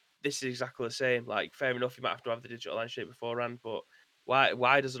 This is exactly the same. Like, fair enough, you might have to have the digital handshake beforehand, but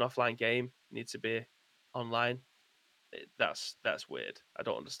why does an offline game need to be online? That's weird. I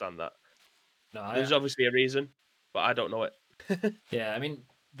don't understand that. No, There's obviously a reason, but I don't know it. yeah, I mean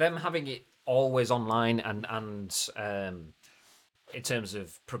them having it always online and in terms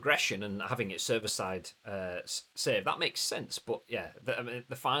of progression and having it server side save, that makes sense. But yeah, I mean,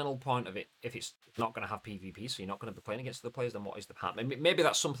 the final point of it, if it's not going to have PvP, so you're not going to be playing against other players, then what is the part? Maybe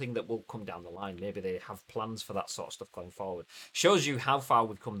that's something that will come down the line. Maybe they have plans for that sort of stuff going forward. Shows you how far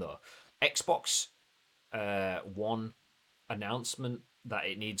we've come though. Xbox One announcement that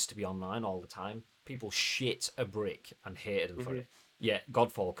it needs to be online all the time. People shit a brick and hated them for Hmm. it. Yeah,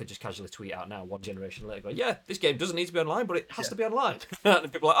 Godfall could just casually tweet out now, one generation later, going, "Yeah, this game doesn't need to be online, but it has Yeah. to be online."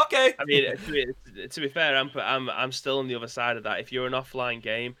 And people are like, "Okay." I mean, to be fair, I'm still on the other side of that. If you're an offline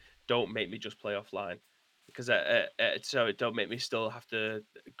game, don't make me just play offline, because so it don't make me still have to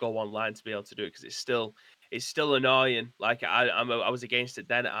go online to be able to do it, because it's still annoying. Like, I was against it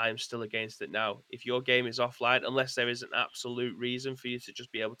then, I'm still against it now. If your game is offline, unless there is an absolute reason for you to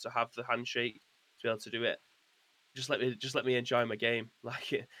just be able to have the handshake to be able to do it, just let me enjoy my game.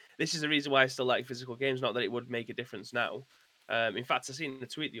 Like, this is the reason why I still like physical games. Not that it would make a difference now. In fact, I seen a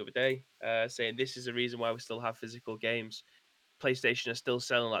tweet the other day saying this is the reason why we still have physical games. PlayStation are still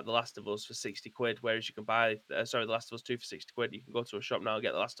selling like The Last of Us for 60 quid, whereas you can buy The Last of Us 2 for 60 quid. You can go to a shop now and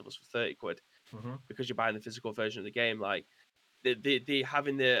get The Last of Us for 30 quid Mm-hmm. because you're buying the physical version of the game. Like, the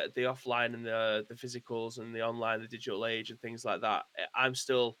having the offline and the physicals and the online, the digital age and things like that. I'm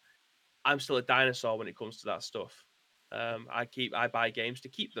still a dinosaur when it comes to that stuff. I buy games to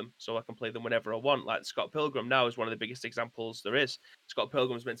keep them so I can play them whenever I want. Like, Scott Pilgrim now is one of the biggest examples there is. Scott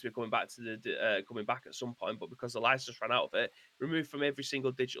Pilgrim's meant to be coming back at some point, but because the license ran out of it, removed from every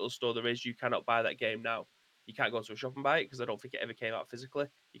single digital store there is, you cannot buy that game now. You can't go to a shop and buy it because I don't think it ever came out physically.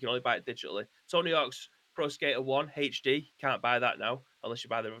 You can only buy it digitally. Tony Hawk's Pro Skater 1 HD, can't buy that now unless you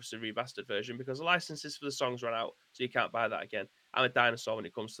buy the obviously remastered version because the licenses for the songs run out, so you can't buy that again. I'm a dinosaur when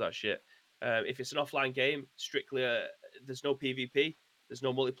it comes to that shit. If it's an offline game, strictly there's no PvP, there's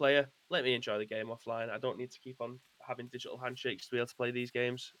no multiplayer. Let me enjoy the game offline. I don't need to keep on having digital handshakes to be able to play these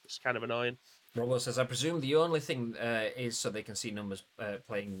games. It's kind of annoying. Rollo says, I presume the only thing is so they can see numbers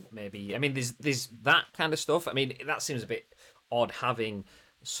playing. Maybe I mean, there's that kind of stuff. I mean, that seems a bit odd having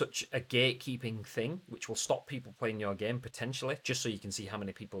such a gatekeeping thing, which will stop people playing your game potentially, just so you can see how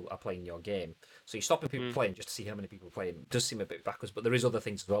many people are playing your game. So you're stopping people Mm. playing just to see how many people are playing. It does seem a bit backwards, but there is other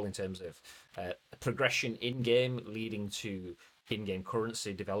things as well in terms of progression in game, leading to in-game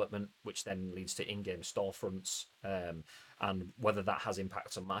currency development, which then leads to in-game storefronts, and whether that has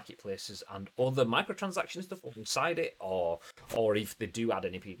impacts on marketplaces and other microtransaction stuff alongside it, or if they do add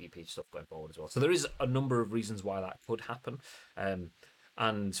any PvP stuff going forward as well. So there is a number of reasons why that could happen.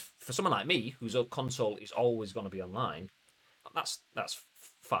 And for someone like me, whose console is always going to be online, that's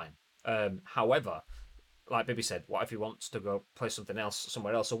fine. However, like Bibby said, what if he wants to go play something else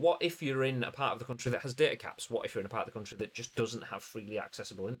somewhere else? So what if you're in a part of the country that has data caps? What if you're in a part of the country that just doesn't have freely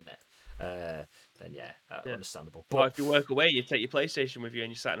accessible internet? Then yeah, Yeah. understandable. Or But if you work away, you take your PlayStation with you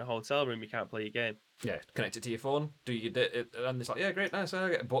and you're sat in a hotel room, you can't play your game. yeah, connect it to your phone, do your and it's like, yeah, great, nice,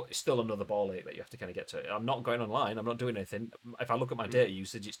 but it's still another ball ache that you have to kind of get to. I'm not going online. I'm not doing anything. If I look at my Mm. data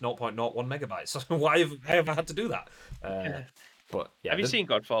usage, it's 0.01 megabytes. So why have I had to do that? But yeah, Have you seen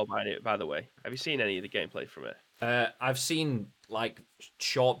Godfall by the way? Have you seen any of the gameplay from it? I've seen like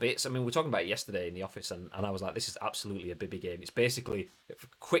short bits. I mean, we were talking about it yesterday in the office, and I was like, this is absolutely a Bibby game. It's basically a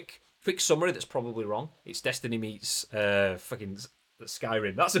quick summary that's probably wrong. It's Destiny meets fucking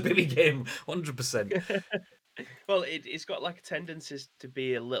Skyrim. That's a Bibby game, 100%. Well, it's got like tendencies to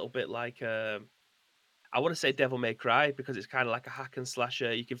be a little bit like I want to say Devil May Cry because it's kind of like a hack and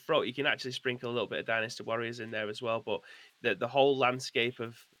slasher. You can actually sprinkle a little bit of Dynasty Warriors in there as well, but the whole landscape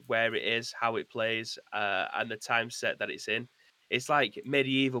of where it is, how it plays, and the time set that it's in, it's like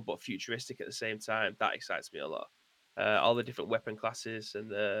medieval but futuristic at the same time. That excites me a lot. All the different weapon classes and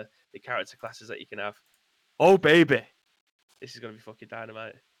the character classes that you can have. Oh baby, this is gonna be fucking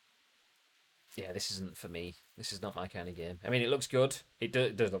dynamite. Yeah, this isn't for me. This is not my kind of game. I mean, it looks good. It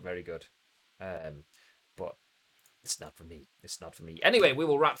does look very good. But it's not for me. It's not for me. Anyway, we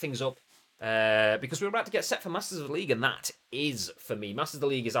will wrap things up because we're about to get set for Masters of the League, and that is for me. Masters of the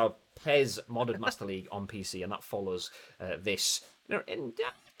League is our PES modded Master League on PC, and that follows this in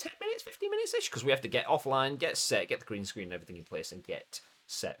 10 minutes, 15 minutes ish, because we have to get offline, get set, get the green screen and everything in place, and get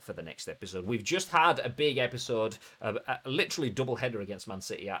set for the next episode. We've just had a big episode, a literally double header against Man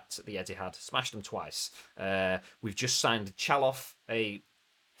City at the Etihad, smashed them twice. We've just signed Chaloff, a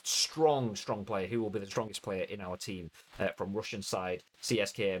strong player who will be the strongest player in our team from Russian side,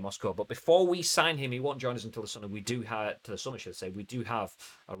 CSKA Moscow. But before we sign him, he won't join us until the summer. We do have we do have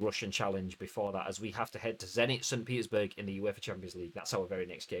a Russian challenge before that, as we have to head to Zenit St. Petersburg in the UEFA Champions League. That's our very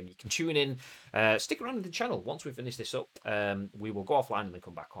next game. You can tune in, stick around in the channel. Once we finish this up, we will go offline and then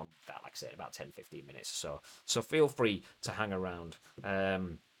come back on that, like I said, about 10-15 minutes or so feel free to hang around.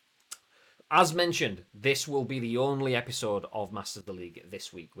 As mentioned, this will be the only episode of Masters of the League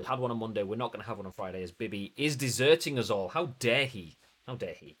this week. We had one on Monday. We're not going to have one on Friday, as Bibby is deserting us all. How dare he? How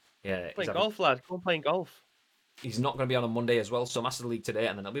dare he? Yeah, Playing golf, lad. Come on, playing golf. he's not going to be on Monday as well. So Masters of the League today,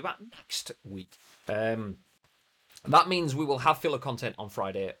 and then he'll be back next week. That means we will have filler content on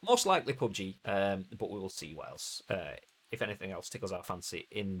Friday, most likely PUBG, but we will see what else. If anything else tickles our fancy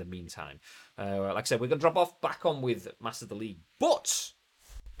in the meantime. Like I said, we're going to drop off back on with Masters of the League, but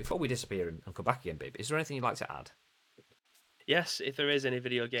before we disappear and come back again, babe, is there anything you'd like to add? Yes, if there is any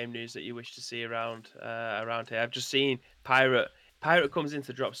video game news that you wish to see around here, I've just seen Pirate. Pirate comes in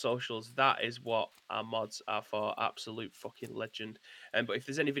to drop socials. That is what our mods are for. Absolute fucking legend. But if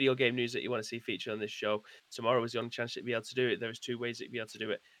there's any video game news that you want to see featured on this show, tomorrow is the only chance you'll be able to do it. There is two ways that you'll be able to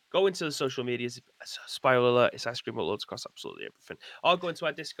do it. Go into the social medias. Spoiler alert, it's ice cream uploads across absolutely everything. Or go into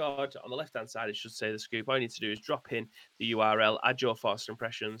our Discord. On the left-hand side, it should say The Scoop. All you need to do is drop in the URL, add your thoughts and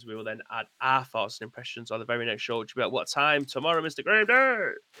impressions. We will then add our thoughts and impressions on the very next show, which will be at what time? Tomorrow, Mr. Graham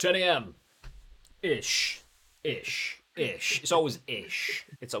Day! 10 a.m. Ish. It's always ish.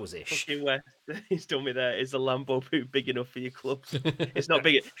 It's always ish. Fucking West, he's done me there. Is the Lambo boot big enough for your clubs? It's not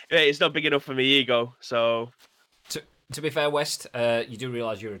big. It's not big enough for my ego. So, to be fair, West, you do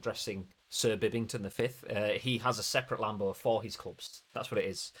realise you're addressing Sir Bibbington V. He has a separate Lambo for his clubs. That's what it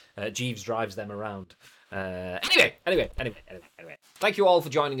is. Jeeves drives them around. Anyway. Thank you all for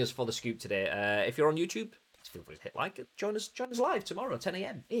joining us for the Scoop today. If you're on YouTube, feel free to hit like. Join us live tomorrow, 10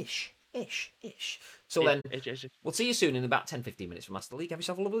 a.m. ish. So then, we'll see you soon in about 10-15 minutes from Master League. Have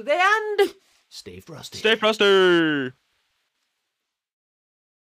yourself a lovely day and stay frosty. Stay frosty.